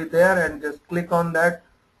 It will be there, and just click on that,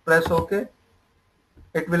 press OK.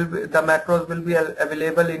 It will be, the macros will be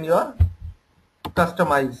available in your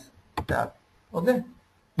customize tab. Okay.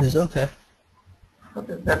 Yes, okay.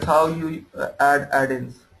 Okay, that's how you add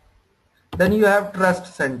add-ins. Then you have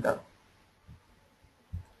Trust Center.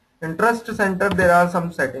 In Trust Center, there are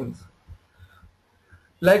some settings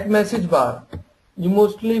like message bar. You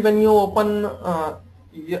mostly when you open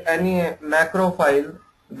any macro file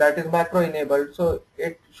that is macro enabled, so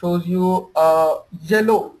it shows you a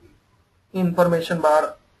yellow information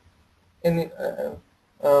bar in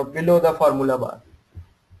below the formula bar.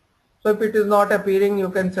 So if it is not appearing, you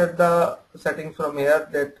can set the settings from here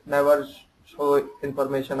that never show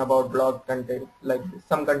information about blocked content, like this.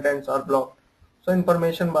 Some contents are blocked. So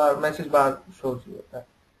information bar, message bar shows you that.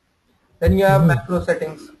 Then you have macro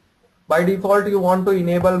settings. By default, you want to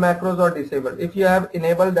enable macros or disable. If you have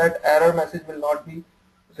enabled, that error message will not be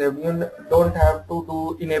saved. You don't have to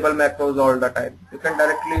do enable macros all the time. You can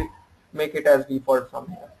directly make it as default from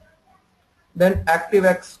here. Then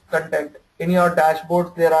ActiveX content. In your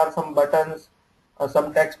dashboards, there are some buttons,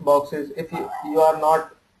 some text boxes. If you are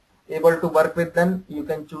not able to work with them, you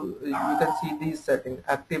can choose. You can see these settings,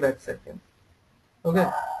 ActiveX settings. Okay,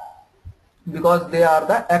 because they are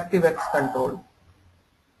the ActiveX control.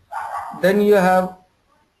 Then you have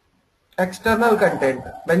external content.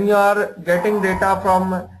 When you are getting data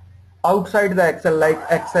from outside the Excel, like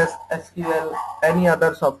Access, SQL, any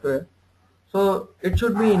other software, so it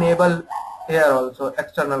should be enabled here also,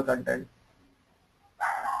 external content.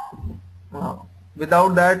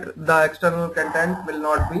 Without that, the external content will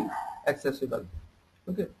not be accessible.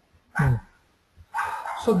 Okay.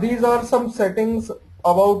 So these are some settings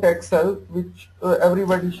about Excel which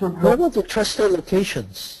everybody should know. What about the trusted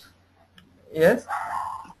locations? Yes.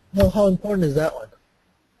 How important is that one?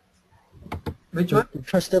 Which one? The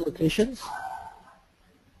trusted locations?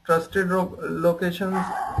 Trusted locations.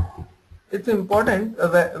 It's important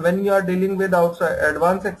when you are dealing with outside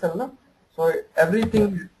advanced Excel, no? So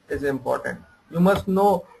everything is important. You must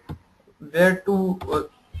know where to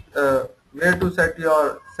set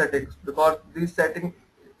your settings, because these settings,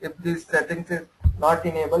 if these settings is not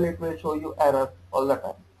enabled, it will show you error all the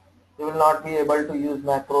time. You will not be able to use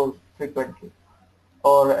macros frequently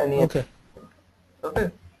or any. Okay.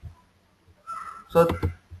 Okay. So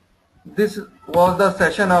this was the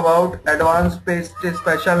session about advanced paste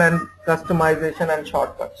special and customization and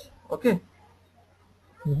shortcuts. Okay.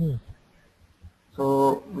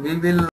 So we will